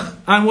barzakh,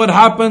 and what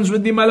happens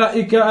with the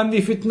malaika and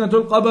the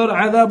fitnatul qabr,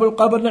 adhab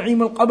al-qabr,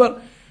 na'im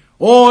al-qabr.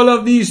 All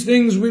of these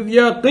things with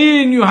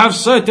yaqeen, you have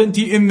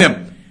certainty in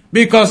them.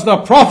 Because the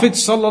Prophet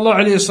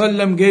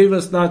ﷺ gave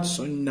us that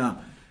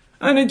sunnah.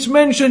 And it's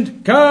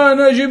mentioned, كان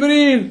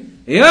جبريل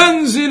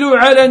ينزل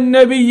على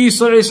النبي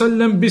صلى الله عليه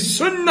وسلم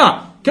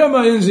بالسنة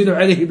كما ينزل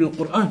عليه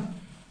بالقرآن.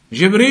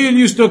 Jibreel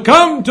used to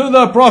come to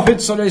the Prophet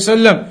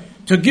ﷺ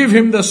to give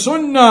him the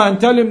sunnah and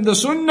tell him the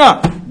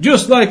sunnah,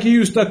 just like he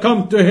used to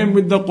come to him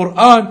with the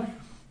Quran.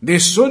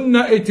 This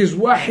sunnah, it is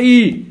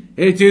wahi,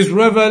 it is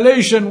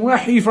revelation,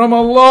 wahi from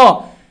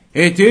Allah.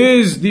 It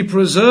is the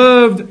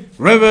preserved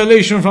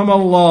revelation from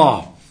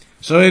Allah.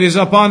 So it is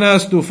upon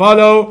us to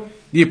follow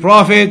the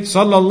Prophet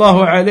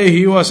sallallahu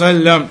alayhi wa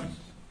sallam.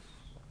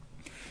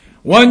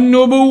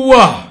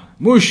 وَالنُّبُوَّةِ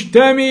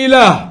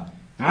مُشْتَمِلَةٌ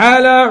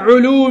على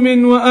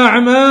علوم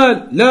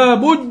وأعمال لا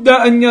بد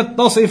أن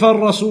يتصف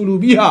الرسول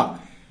بها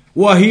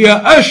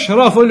وهي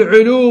أشرف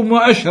العلوم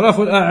وأشرف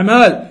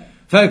الأعمال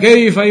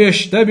فكيف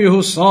يشتبه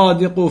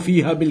الصادق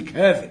فيها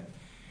بالكاذب.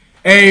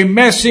 A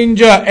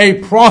messenger, a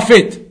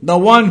prophet, the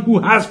one who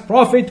has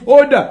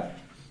prophethood,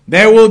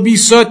 there will be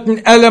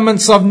certain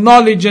elements of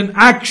knowledge and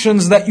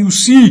actions that you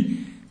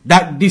see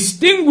that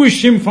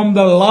distinguish him from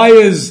the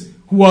liars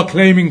who are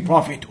claiming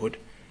prophethood.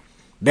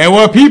 There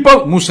were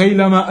people,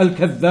 Musaylama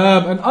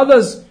al-Kadhdhab and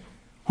others,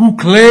 who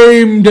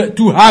claimed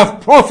to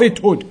have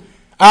prophethood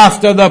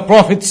after the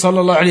Prophet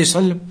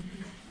ﷺ.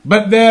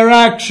 But their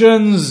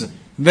actions,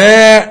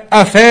 their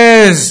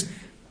affairs,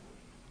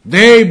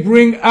 they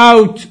bring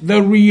out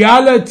the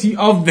reality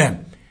of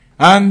them,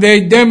 and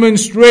they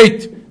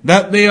demonstrate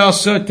that they are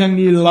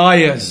certainly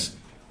liars.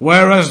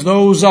 Whereas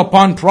those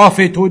upon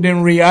prophethood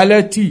in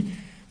reality,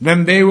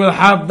 then they will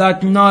have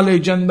that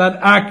knowledge and that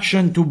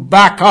action to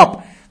back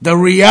up the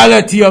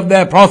reality of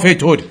their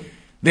prophethood.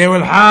 They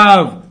will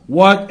have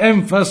what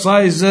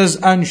emphasizes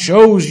and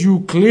shows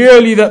you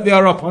clearly that they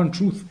are upon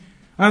truth.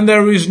 And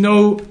there is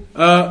no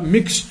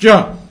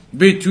mixture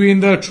between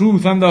the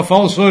truth and the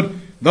falsehood.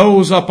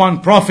 Those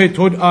upon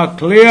prophethood are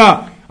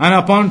clear and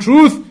upon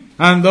truth,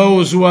 and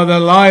those who are the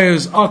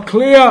liars are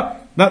clear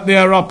that they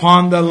are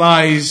upon the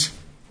lies.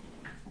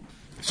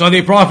 So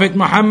the Prophet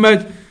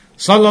Muhammad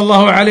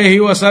sallallahu alayhi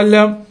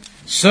wasallam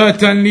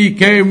certainly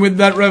came with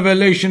that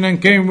revelation and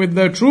came with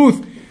the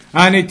truth.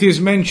 And it is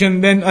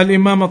mentioned then,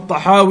 Al-Imam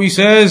al-Tahawi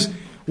says,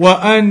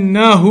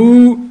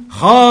 وَأَنَّهُ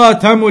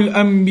خَاتَمُ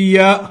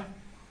الْأَنْبِيَاءِ,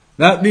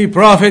 that the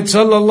Prophet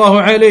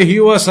sallallahu alayhi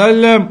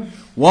wasallam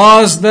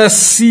was the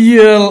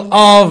seal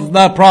of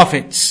the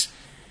prophets.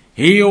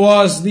 He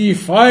was the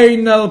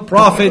final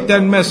prophet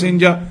and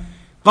messenger.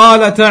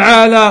 قال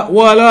تعالى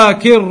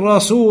ولكن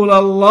رسول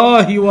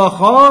الله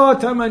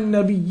وخاتم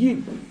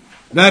النبيين,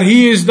 that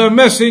he is the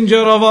messenger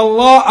of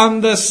Allah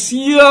and the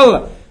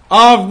seal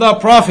of the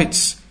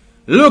prophets.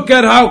 Look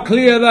at how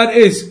clear that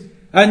is.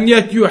 And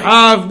yet you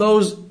have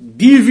those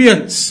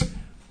deviants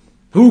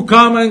who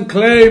come and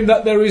claim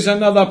that there is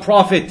another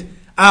prophet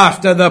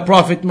after the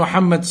Prophet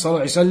Muhammad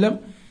sallallahu alaihi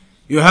wasallam.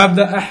 You have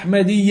the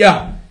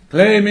Ahmadiyah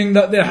claiming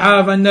that they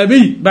have a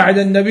Nabi, بعد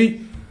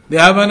النبي. They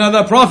have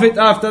another prophet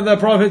after the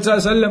Prophet sallallahu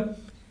alaihi wasallam.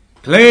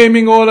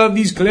 Claiming all of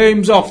these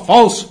claims of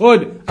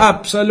falsehood,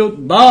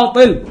 absolute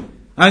batil.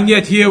 And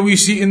yet here we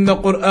see in the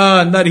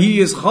Quran that he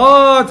is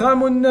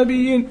Khatamun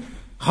Nabiyyin,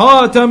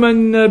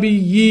 Khataman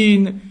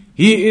Nabiyyin.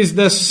 He is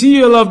the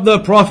seal of the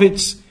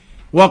prophets.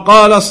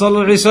 وقال صلى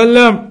الله عليه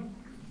وسلم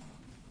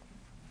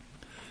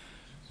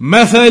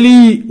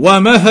مثلي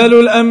ومثل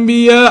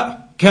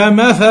الأنبياء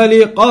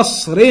كمثل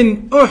قصر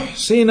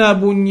أحسن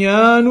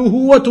بنيانه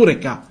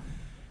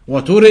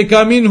وترك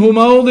منه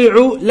موضع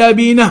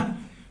لبنة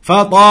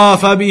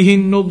فطاف به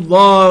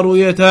النظار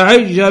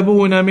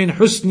يتعجبون من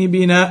حسن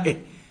بنائه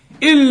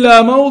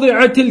إلا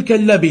موضع تلك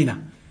اللبنة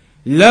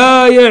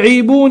لا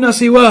يعيبون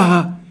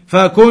سواها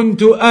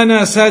فكنت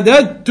أنا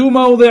سددت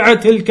موضع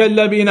تلك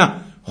اللبنة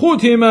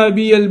ختم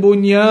بي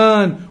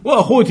البنيان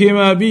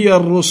وختم بي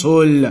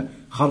الرسل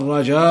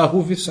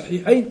خرجاه في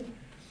الصحيحين.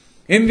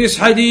 In this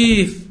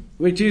hadith,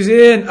 which is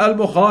in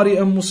Al-Bukhari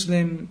and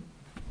Muslim.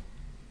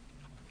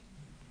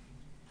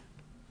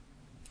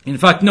 In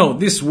fact, no,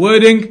 this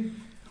wording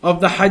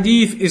of the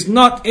hadith is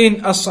not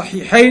in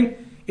As-Sahihain.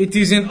 It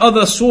is in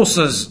other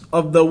sources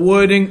of the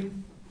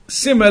wording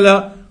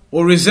similar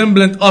or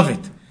resemblant of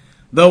it.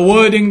 The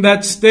wording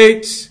that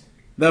states,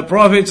 the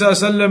Prophet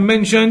ﷺ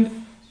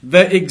mentioned,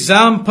 the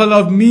example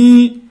of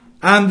me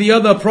and the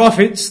other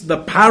prophets, the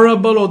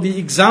parable or the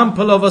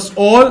example of us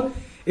all,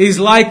 is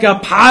like a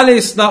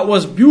palace that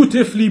was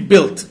beautifully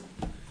built.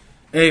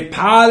 A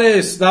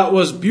palace that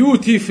was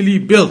beautifully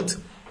built.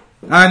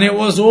 And it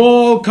was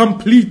all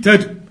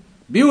completed,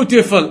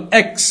 beautiful,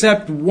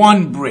 except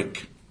one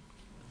brick.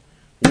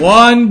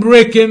 One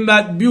brick in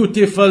that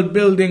beautiful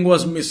building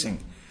was missing.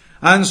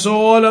 And so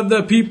all of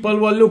the people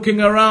were looking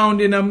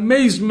around in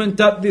amazement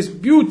at this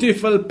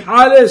beautiful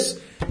palace,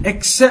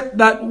 except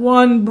that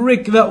one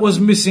brick that was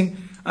missing.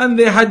 And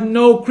they had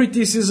no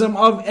criticism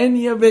of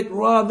any of it,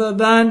 rather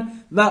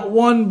than that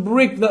one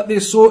brick that they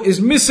saw is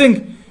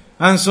missing.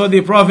 And so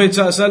the Prophet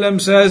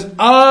ﷺ says,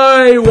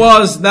 I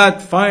was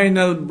that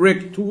final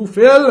brick to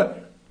fill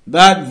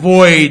that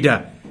void.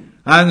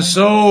 And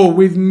so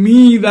with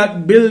me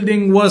that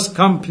building was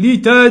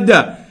completed,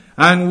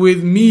 and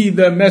with me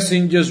the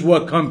messengers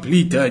were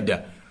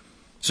completed.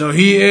 So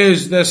he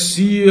is the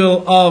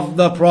seal of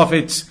the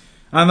prophets.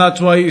 And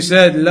that's why he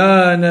said,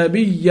 La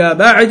nabiyya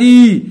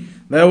ba'di,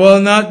 there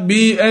will not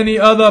be any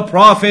other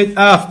prophet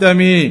after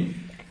me.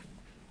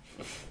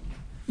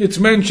 It's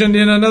mentioned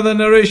in another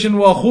narration,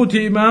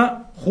 وَخُتِمَ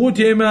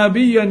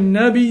بِيَ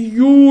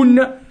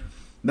النَّبِيُّونَ,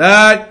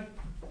 that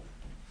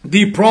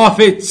the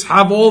prophets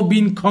have all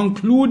been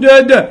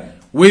concluded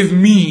with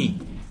me,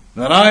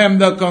 that I am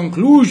the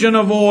conclusion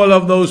of all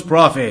of those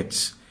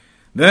prophets.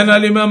 Then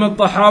Al-Imam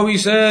al-Tahawi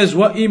says,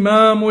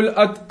 وَإِمَامُ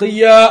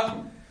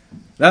الْأَتْقِيَاءِ,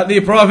 that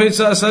the Prophet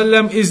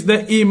ﷺ is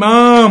the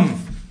Imam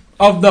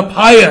of the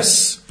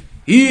pious.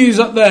 He He is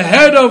at the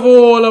head of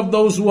all of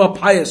those who are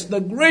pious, the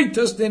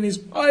greatest in his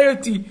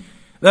piety,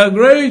 the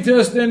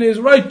greatest in his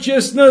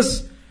righteousness.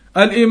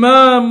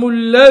 Al-Imam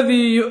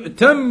alladhi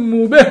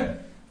yu'tammu bih,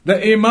 the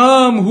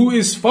Imam who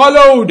is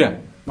followed,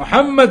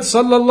 Muhammad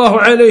sallallahu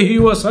alayhi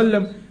wa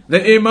sallam,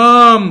 the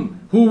Imam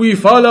who we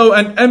follow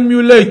and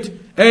emulate.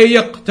 Ay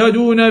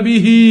yaqtaduna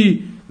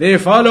bihi, they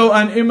follow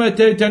and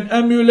imitate and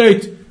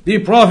emulate the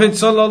Prophet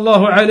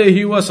sallallahu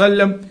alayhi wa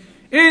sallam.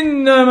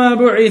 إنما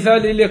بعث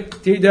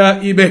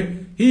للاقتداء به,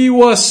 he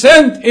was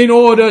sent in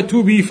order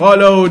to be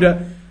followed.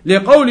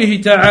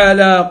 لقوله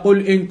تعالى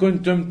قل إن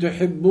كنتم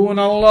تحبون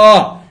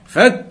الله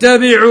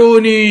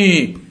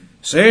فاتبعوني,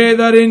 say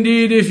that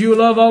indeed if you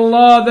love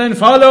Allah then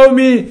follow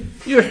me.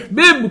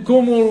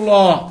 يحببكم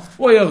الله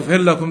ويغفر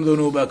لكم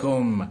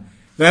ذنوبكم,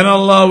 then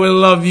Allah will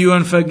love you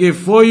and forgive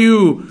for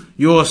you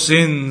your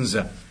sins.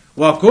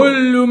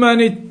 وكل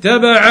من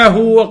اتبعه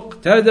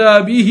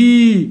واقتدى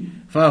به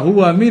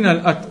فهو من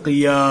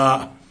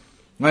الأتقياء,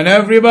 and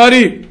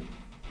everybody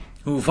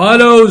who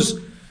follows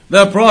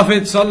the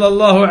Prophet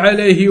sallallahu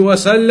alayhi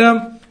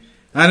wasallam,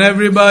 and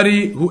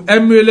everybody who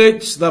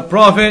emulates the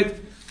Prophet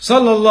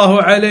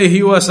sallallahu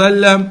alayhi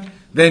wasallam,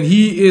 then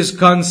he is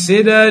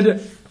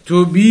considered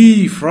to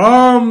be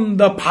from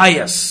the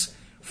pious,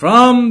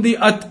 from the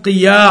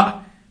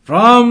atqiya,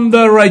 from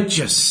the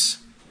righteous.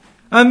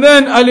 And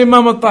then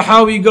Al-Imam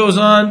al-Tahawi goes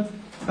on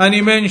and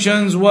he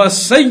mentions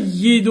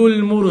وَسَيِّدُ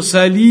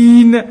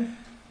الْمُرْسَلِينَ,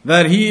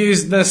 that he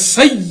is the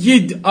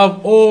Sayyid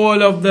of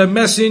all of the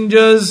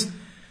messengers.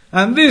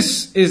 And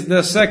this is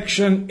the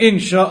section,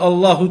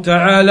 insha'Allah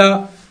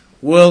ta'ala,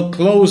 we'll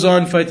close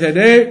on for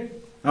today,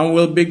 and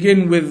we'll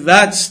begin with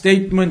that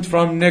statement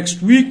from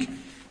next week,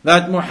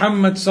 that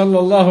Muhammad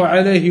sallallahu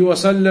alayhi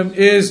wasallam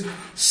is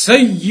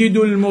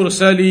Sayyidul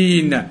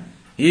Mursaleen.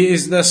 He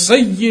is the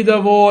Sayyid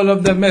of all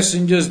of the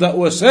messengers that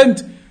were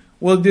sent.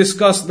 We'll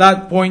discuss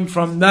that point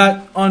from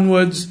that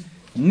onwards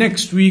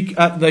next week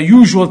at the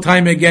usual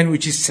time again,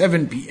 which is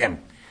 7 p.m.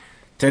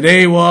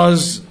 Today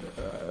was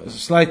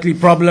slightly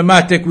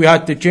problematic. We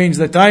had to change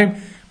the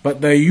time,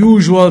 but the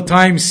usual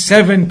time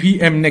 7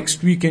 p.m.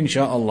 next week,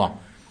 insha'Allah.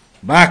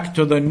 Back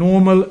to the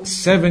normal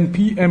 7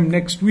 p.m.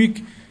 next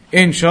week,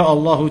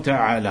 insha'Allah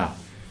ta'ala.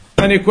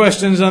 Any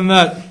questions on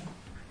that?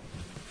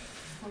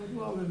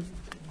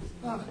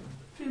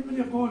 في من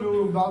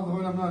يقولوا بعض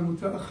علماء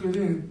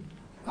المتأخرين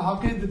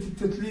عقيدة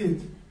التثليث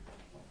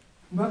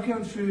ما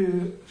كان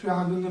في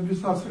عهد النبي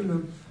صلى الله عليه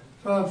وسلم،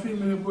 ففي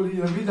من يقول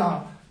هي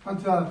بدعة،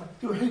 حتى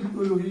توحيد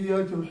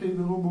الألوهية، توحيد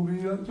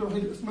الربوبية،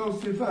 توحيد الأسماء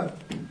والصفات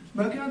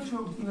ما كان في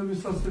وقت النبي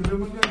صلى الله عليه وسلم،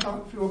 ما كان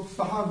في وقت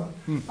الصحابة،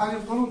 يعني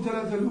القرون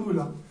الثلاثة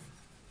الأولى.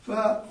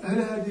 فهل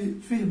هذه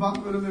فيه بعض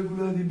العلماء يقول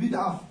هذه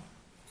بدعة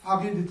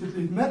عقيدة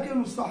التثليث؟ ما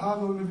كانوا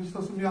الصحابة والنبي صلى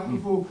الله عليه وسلم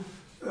يعرفوا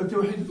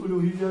توحيد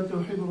الألوهية،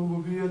 توحيد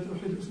الربوبية،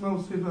 توحيد الأسماء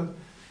والصفات.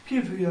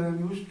 كيف هي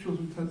يعني وش تشوف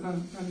أنت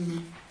الآن؟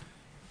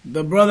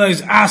 The brother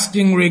is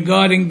asking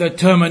regarding the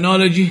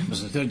terminology,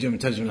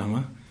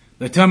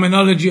 the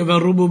terminology of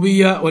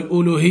al-rububiyyah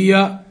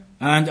wal-uluhiyyah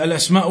and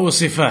al-asma' wa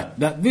sifat,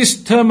 that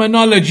this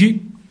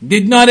terminology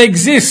did not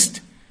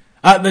exist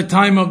at the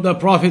time of the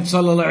Prophet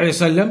sallallahu alaihi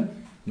wasallam.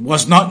 It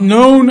was not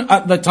known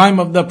at the time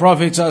of the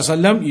Prophet sallallahu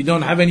alaihi wasallam. You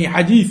don't have any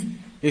hadith.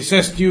 It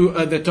says to you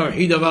the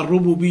tawheed of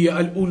al-rububiyyah,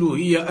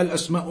 al-uluhiyyah,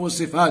 al-asma' wa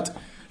sifat.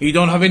 You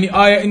don't have any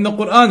ayah in the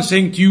Quran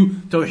saying to you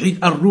tawheed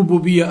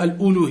al-rububiyyah,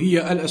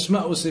 al-uluhiyyah,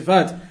 al-asma' wa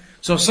sifat.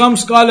 So some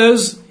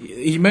scholars,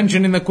 he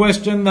mentioned in the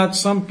question that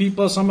some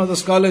people, some of the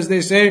scholars,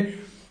 they say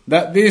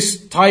that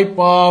this type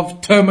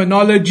of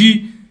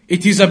terminology,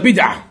 it is a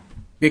bid'ah,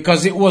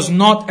 because it was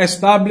not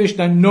established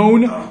and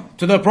known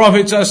to the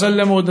Prophet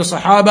ﷺ or the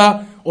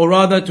Sahaba, or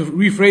rather to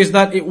rephrase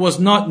that, it was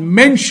not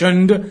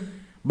mentioned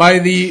by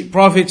the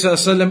Prophet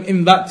ﷺ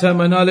in that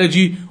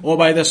terminology, or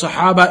by the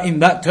Sahaba in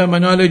that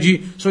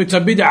terminology. So it's a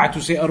bid'ah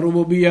to say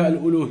al-rububiyyah,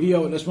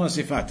 al-uluhiyyah, wal-asma'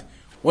 sifat.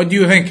 What do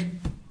you think?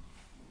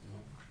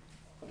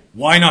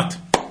 Why not?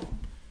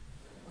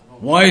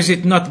 Why is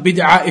it not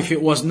bid'ah if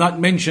it was not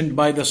mentioned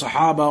by the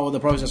Sahaba or the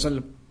Prophet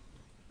ﷺ?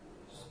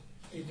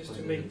 Just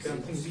to make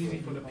things easy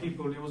for the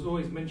people, it was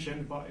always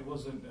mentioned, but it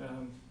wasn't.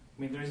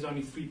 There is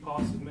only 3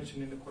 parts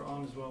mentioned in the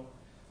Quran as well,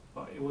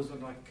 but it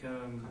wasn't like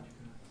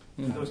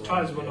those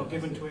titles were not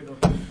given to it.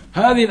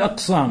 هذه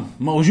الأقسام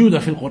موجودة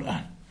في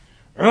القرآن،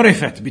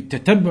 عرفت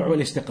بالتتبع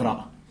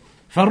والاستقراء.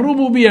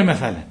 فالربوبية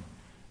مثلا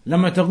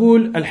لما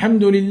تقول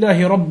الحمد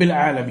لله رب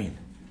العالمين،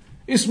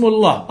 اسم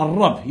الله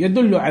الرب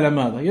يدل على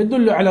ماذا؟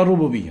 يدل على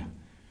الربوبية.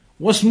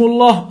 واسم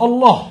الله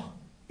الله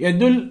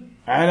يدل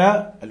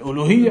على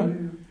الألوهية.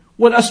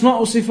 والأسماء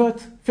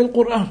والصفات في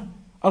القرآن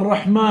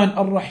الرحمن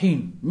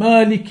الرحيم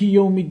مالك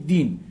يوم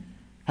الدين،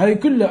 هذه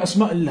كلها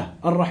أسماء الله،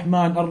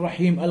 الرحمن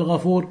الرحيم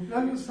الغفور.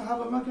 لكن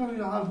الصحابة ما كانوا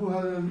يعرفوا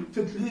هذا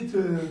التثليث.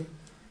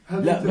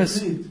 لا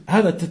بس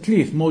هذا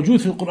التثليث موجود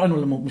في القرآن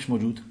ولا مش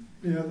موجود؟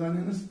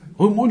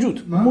 هو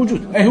موجود،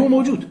 هو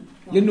موجود،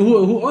 لأنه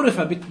هو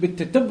عرف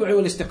بالتتبع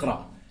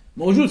والاستقراء،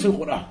 موجود في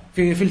القرآن.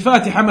 في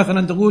الفاتحة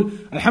مثلا تقول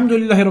الحمد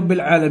لله رب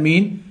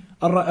العالمين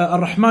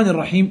الرحمن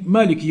الرحيم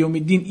مالك يوم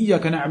الدين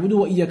إياك نعبد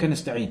وإياك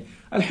نستعين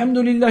الحمد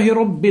لله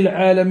رب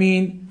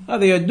العالمين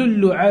هذا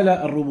يدل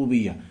على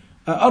الربوبية.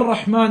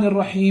 الرحمن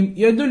الرحيم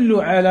يدل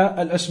على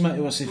الأسماء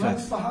والصفات.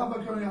 الصحابة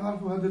كانوا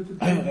يعرفوا هذا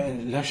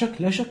التدليل؟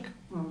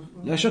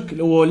 لا شك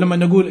لما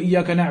نقول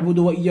إياك نعبد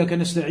وإياك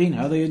نستعين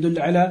هذا يدل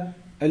على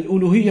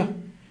الألوهية.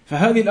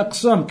 فهذه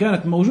الأقسام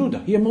كانت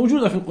موجودة، هي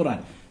موجودة في القرآن.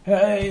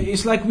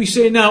 It's like we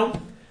say now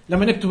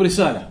لما نكتب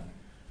رسالة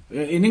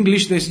in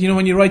English there's, you know,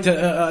 when you write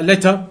a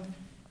letter,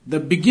 the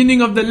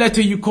beginning of the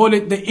letter you call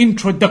it the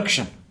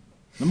introduction,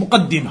 the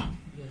muqaddimah.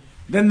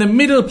 Then the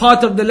middle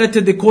part of the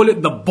letter they call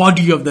it the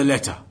body of the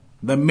letter,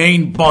 the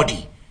main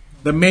body,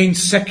 the main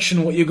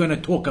section, what you're going to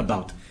talk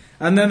about.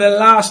 And then the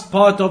last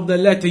part of the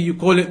letter you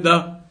call it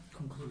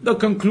the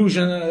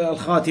conclusion,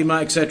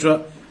 al-khatima,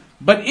 etc.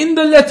 But in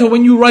the letter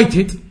when you write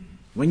it,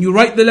 when you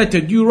write the letter,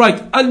 do you write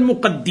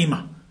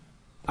al-muqaddimah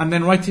and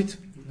then write it?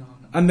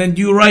 And then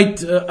do you write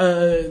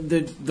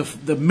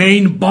the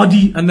main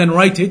body and then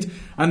write it?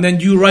 And then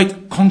do you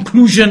write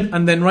conclusion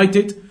and then write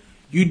it?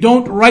 You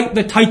don't write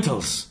the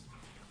titles.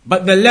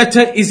 But the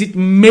letter, is it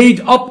made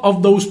up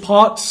of those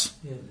parts?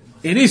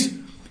 It is.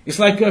 It's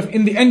like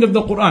in the end of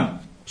the Quran,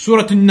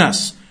 Surah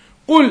An-Nas.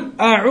 قُلْ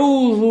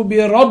أَعُوذُ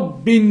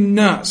بِرَبِّ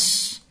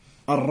النَّاسِ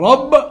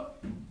الرب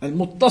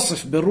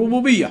المتصف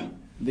بالربوبية.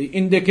 They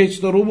indicates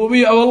the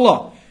rububiyyah of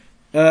Allah.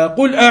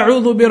 قل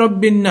أعوذ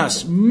برب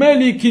الناس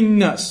ملك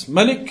الناس،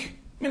 ملك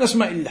من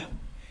أسماء الله،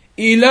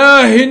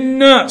 إله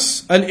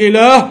الناس،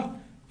 الإله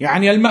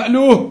يعني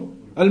المألوه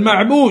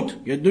المعبود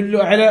يدل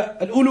على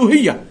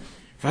الألوهية.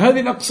 فهذه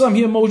الأقسام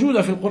هي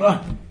موجودة في القرآن،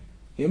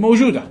 هي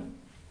موجودة.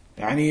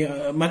 يعني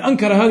من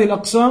أنكر هذه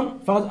الأقسام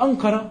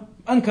فقد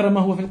أنكر ما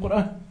هو في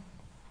القرآن.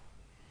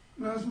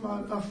 ما أسمع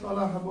الأخ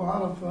صلاح أبو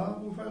عرفة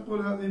فيقول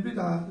هذه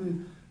بدعة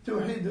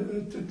توحيد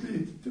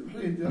التثليث،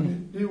 التوحيد يعني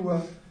اللي هو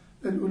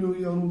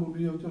الألوهية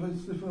والربوبية وتوحيد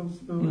الصفات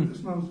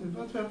والأسماء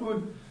والصفات،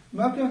 فيقول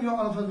ما كان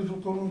يعرف هذه في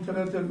القرون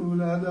الثلاثة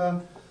الأولى،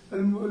 هذا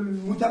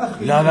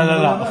المتأخر.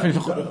 لا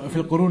في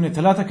القرون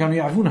الثلاثة كانوا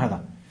يعرفون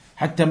هذا.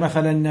 حتى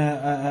مثلا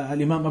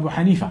الإمام أبو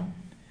حنيفة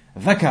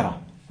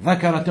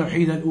ذكر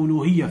توحيد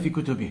الألوهية في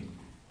كتبه.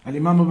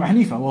 الإمام أبو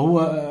حنيفة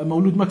وهو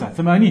مولود متى؟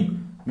 80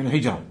 من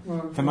الهجرة،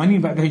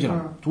 80 بعد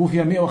الهجرة،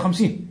 توفي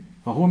 150،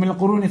 فهو من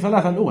القرون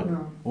الثلاثة الأول.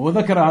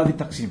 وذكر هذه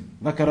التقسيم،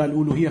 ذكر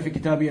الألوهية في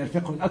كتابه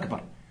الفقه الأكبر،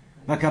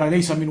 ذكر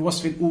ليس من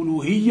وصف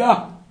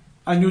الألوهية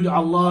أن يدعى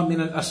الله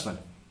من الأسفل.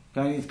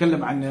 كان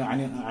يتكلم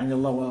عن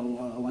الله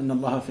وأن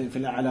الله في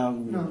الأعلى.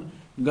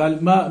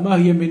 قال ما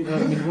هي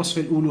من وصف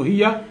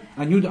الألوهية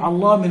أن يدعى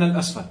الله من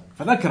الأسفل،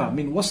 فذكر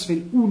من وصف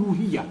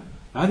الألوهية.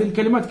 هذه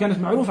الكلمات كانت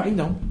معروفة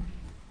عندهم.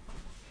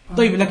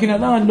 طيب لكن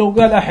الآن لو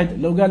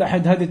قال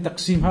أحد هذا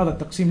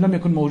التقسيم لم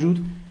يكن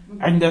موجود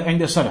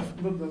عند السلف.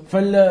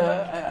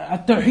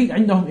 فالتوحيد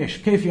عندهم إيش؟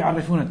 كيف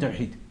يعرفون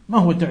التوحيد؟ ما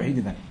هو التوحيد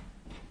إذن؟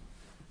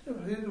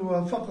 التوحيد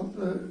هو فقط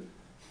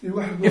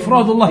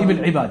إفراد الله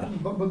بالعبادة.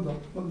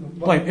 بالضبط.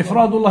 طيب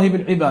إفراد الله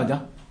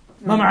بالعبادة،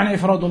 ما معنى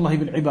إفراد الله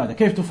بالعبادة؟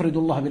 كيف تفرد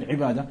الله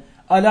بالعبادة؟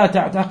 ألا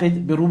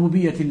تعتقد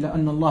بربوبية الله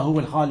أن الله هو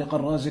الخالق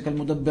الرازق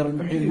المدبر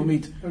المحيي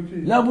المميت؟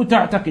 لا بد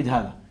تعتقد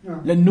هذا،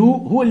 لأنه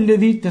هو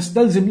الذي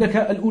تستلزم لك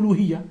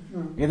الألوهية.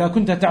 إذا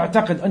كنت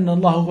تعتقد أن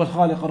الله هو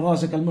الخالق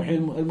الرازق المحيي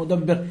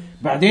المدبر،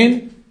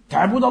 بعدين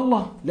تعبد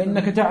الله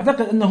لأنك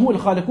تعتقد أنه هو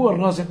الخالق هو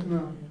الرازق.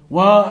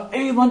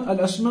 وأيضا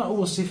الأسماء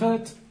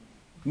والصفات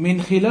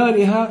من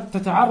خلالها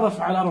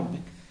تتعرف على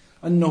ربك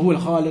أنه هو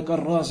الخالق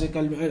الرازق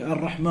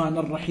الرحمن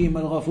الرحيم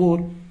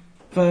الغفور.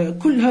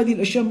 فكل هذه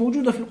الأشياء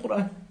موجودة في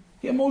القرآن،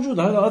 هي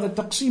موجودة. هذا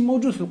التقسيم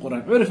موجود في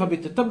القرآن، عرف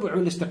بالتتبع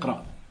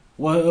والاستقراء.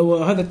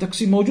 وهذا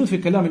التقسيم موجود في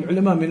كلام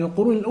العلماء من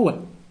القرون الأول،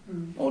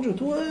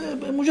 موجود. هو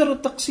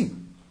مجرد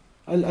تقسيم،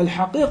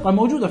 الحقيقة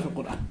موجودة في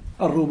القرآن،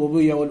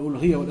 الربوبية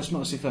والألوهية والأسماء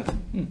والصفات.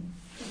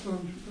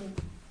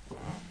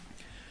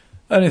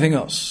 Anything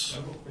else?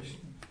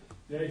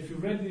 Yeah, if you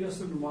read the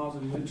Asr Namaz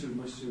and you went to the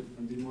masjid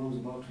and the Imam is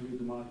about to read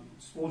the Mahdi,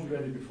 suppose you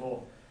read it before,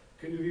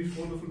 can you read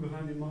Nafil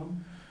behind the Imam?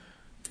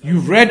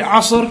 You've read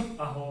Asr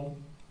at home,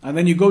 and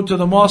then you go to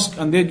the mosque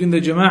and they're doing the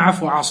Jama'ah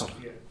for Asr.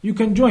 Yeah. You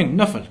can join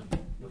Nafil.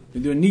 You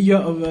do a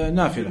niyyah of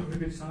Nafila.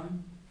 Prohibited time?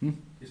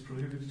 Is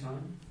prohibited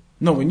time?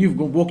 No, when you've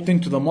walked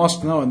into the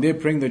mosque now and they're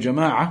praying the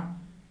Jama'ah,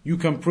 you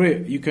can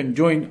pray, you can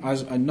join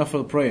as a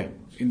Nafil prayer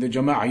in the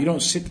Jama'ah. You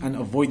don't sit and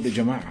avoid the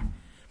Jama'ah.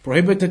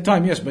 Prohibited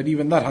time, yes, but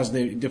even that has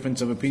the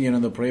difference of opinion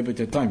on the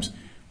prohibited times,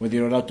 whether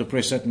you're allowed to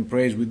pray certain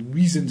prayers with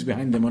reasons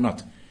behind them or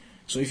not.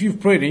 So if you've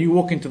prayed and you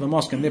walk into the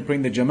mosque and they're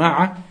praying the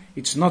Jama'ah,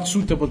 it's not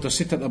suitable to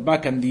sit at the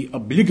back and the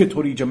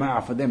obligatory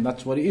Jama'ah for them.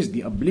 That's what it is,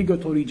 the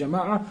obligatory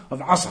Jama'ah of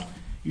Asr.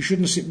 You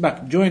shouldn't sit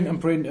back, join and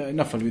pray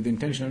Nafil with the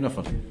intention of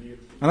Nafil.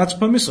 And that's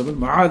permissible.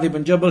 Mu'adh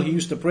ibn Jabal, he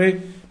used to pray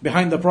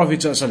behind the Prophet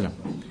ﷺ.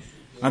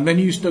 And then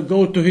he used to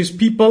go to his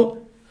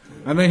people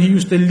and then he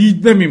used to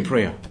lead them in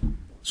prayer.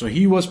 So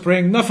he was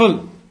praying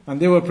Nafil and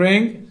they were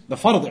praying the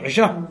Fard,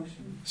 Isha.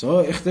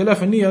 So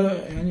اختلاف النية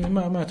يعني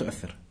ما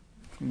تؤثر.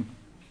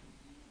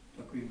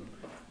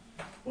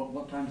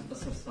 What time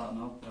does Asr start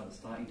now?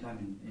 Starting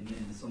time in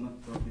the summer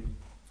probably?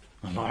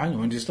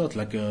 When did it start?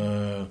 Like,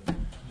 Some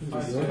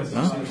people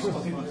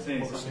say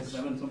it's at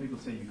 7, some people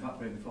say you can't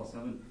pray before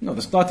 7. No,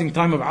 the starting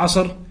time of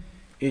Asr,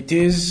 it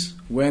is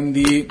when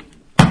the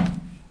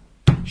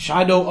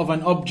shadow of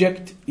an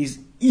object is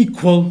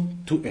equal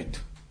to it.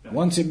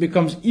 Once it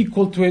becomes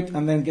equal to it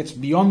and then gets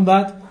beyond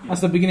that,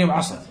 that's the beginning of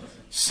Asr.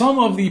 Some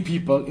of the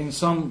people, in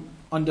some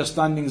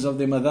understandings of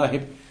the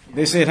madhahib,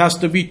 they say it has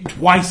to be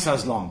twice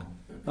as long.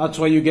 That's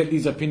why you get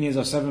these opinions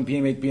of 7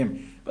 p.m., 8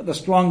 p.m. But the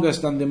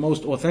strongest and the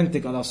most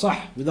authentic, al-sah,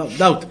 without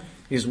doubt,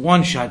 is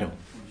one shadow.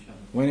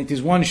 When it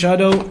is one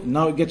shadow,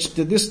 now it gets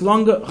to this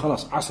longer,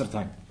 khalas, Asr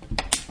time.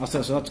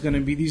 Asr, so that's going to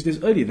be these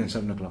days earlier than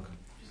 7 o'clock.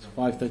 It's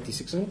 5:30,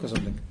 6 o'clock or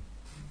something.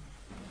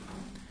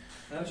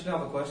 I actually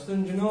have a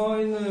question. Do you know,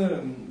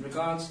 in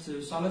regards to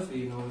Salafi,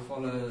 we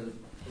follow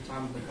the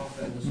time of the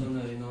Prophet and the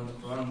Sunnah, the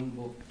Quran,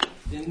 but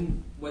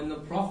when the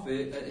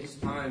Prophet at his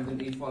time,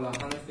 didn't he follow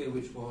Hanafi,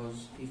 which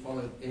was, he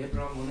followed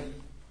Abraham, wasn't it?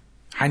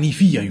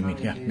 Hanifiyya, you mean?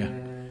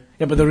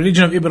 Yeah, but the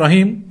religion of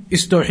Ibrahim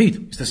is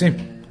Tawheed. It's the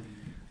same.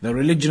 The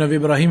religion of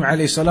Ibrahim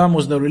alayhi salam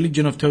was the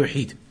religion of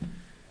Tawheed.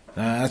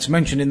 That's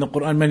mentioned in the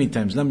Quran many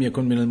times. لم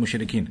يكن من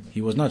المشركين.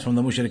 He was not from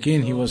the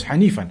mushrikeen, he was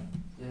Hanifan.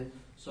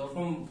 So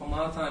from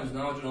our times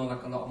now,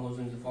 like a lot of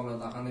Muslims follow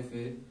the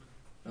Hanafi,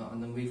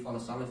 and then we follow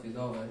Salafi,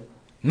 though, right?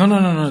 No,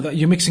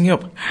 you're mixing it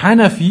up.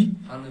 Hanafi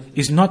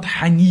is not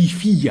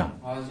Hanifiyya.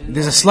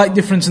 There's a slight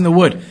difference in the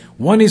word.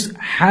 One is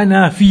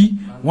Hanafi,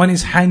 one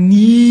is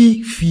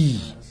Hanifi.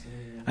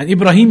 And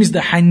Ibrahim is the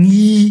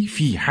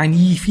Hanifiyya.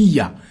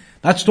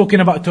 That's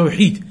talking about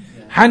Tawheed.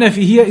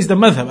 Hanafi here is the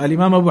madhab,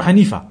 Al-Imam Abu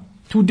Hanifa.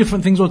 Two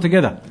different things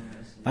altogether.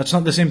 That's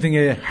not the same thing.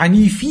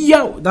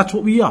 Hanifiyya, that's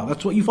what we are.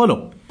 That's what you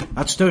follow.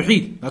 That's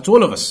Tawheed. That's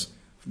all of us.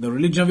 The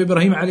religion of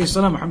Ibrahim alayhi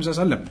salam, Muhammad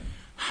sallallahu alayhi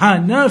wa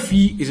sallam.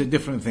 Hanafi is a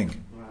different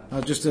thing.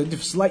 Just a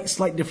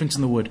slight difference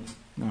in the word.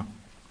 No.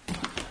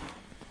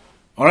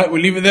 Alright,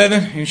 we'll leave it there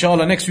then.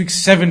 Inshallah, next week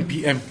 7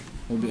 p.m.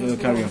 We'll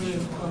carry on.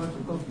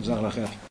 Jazakallah khair.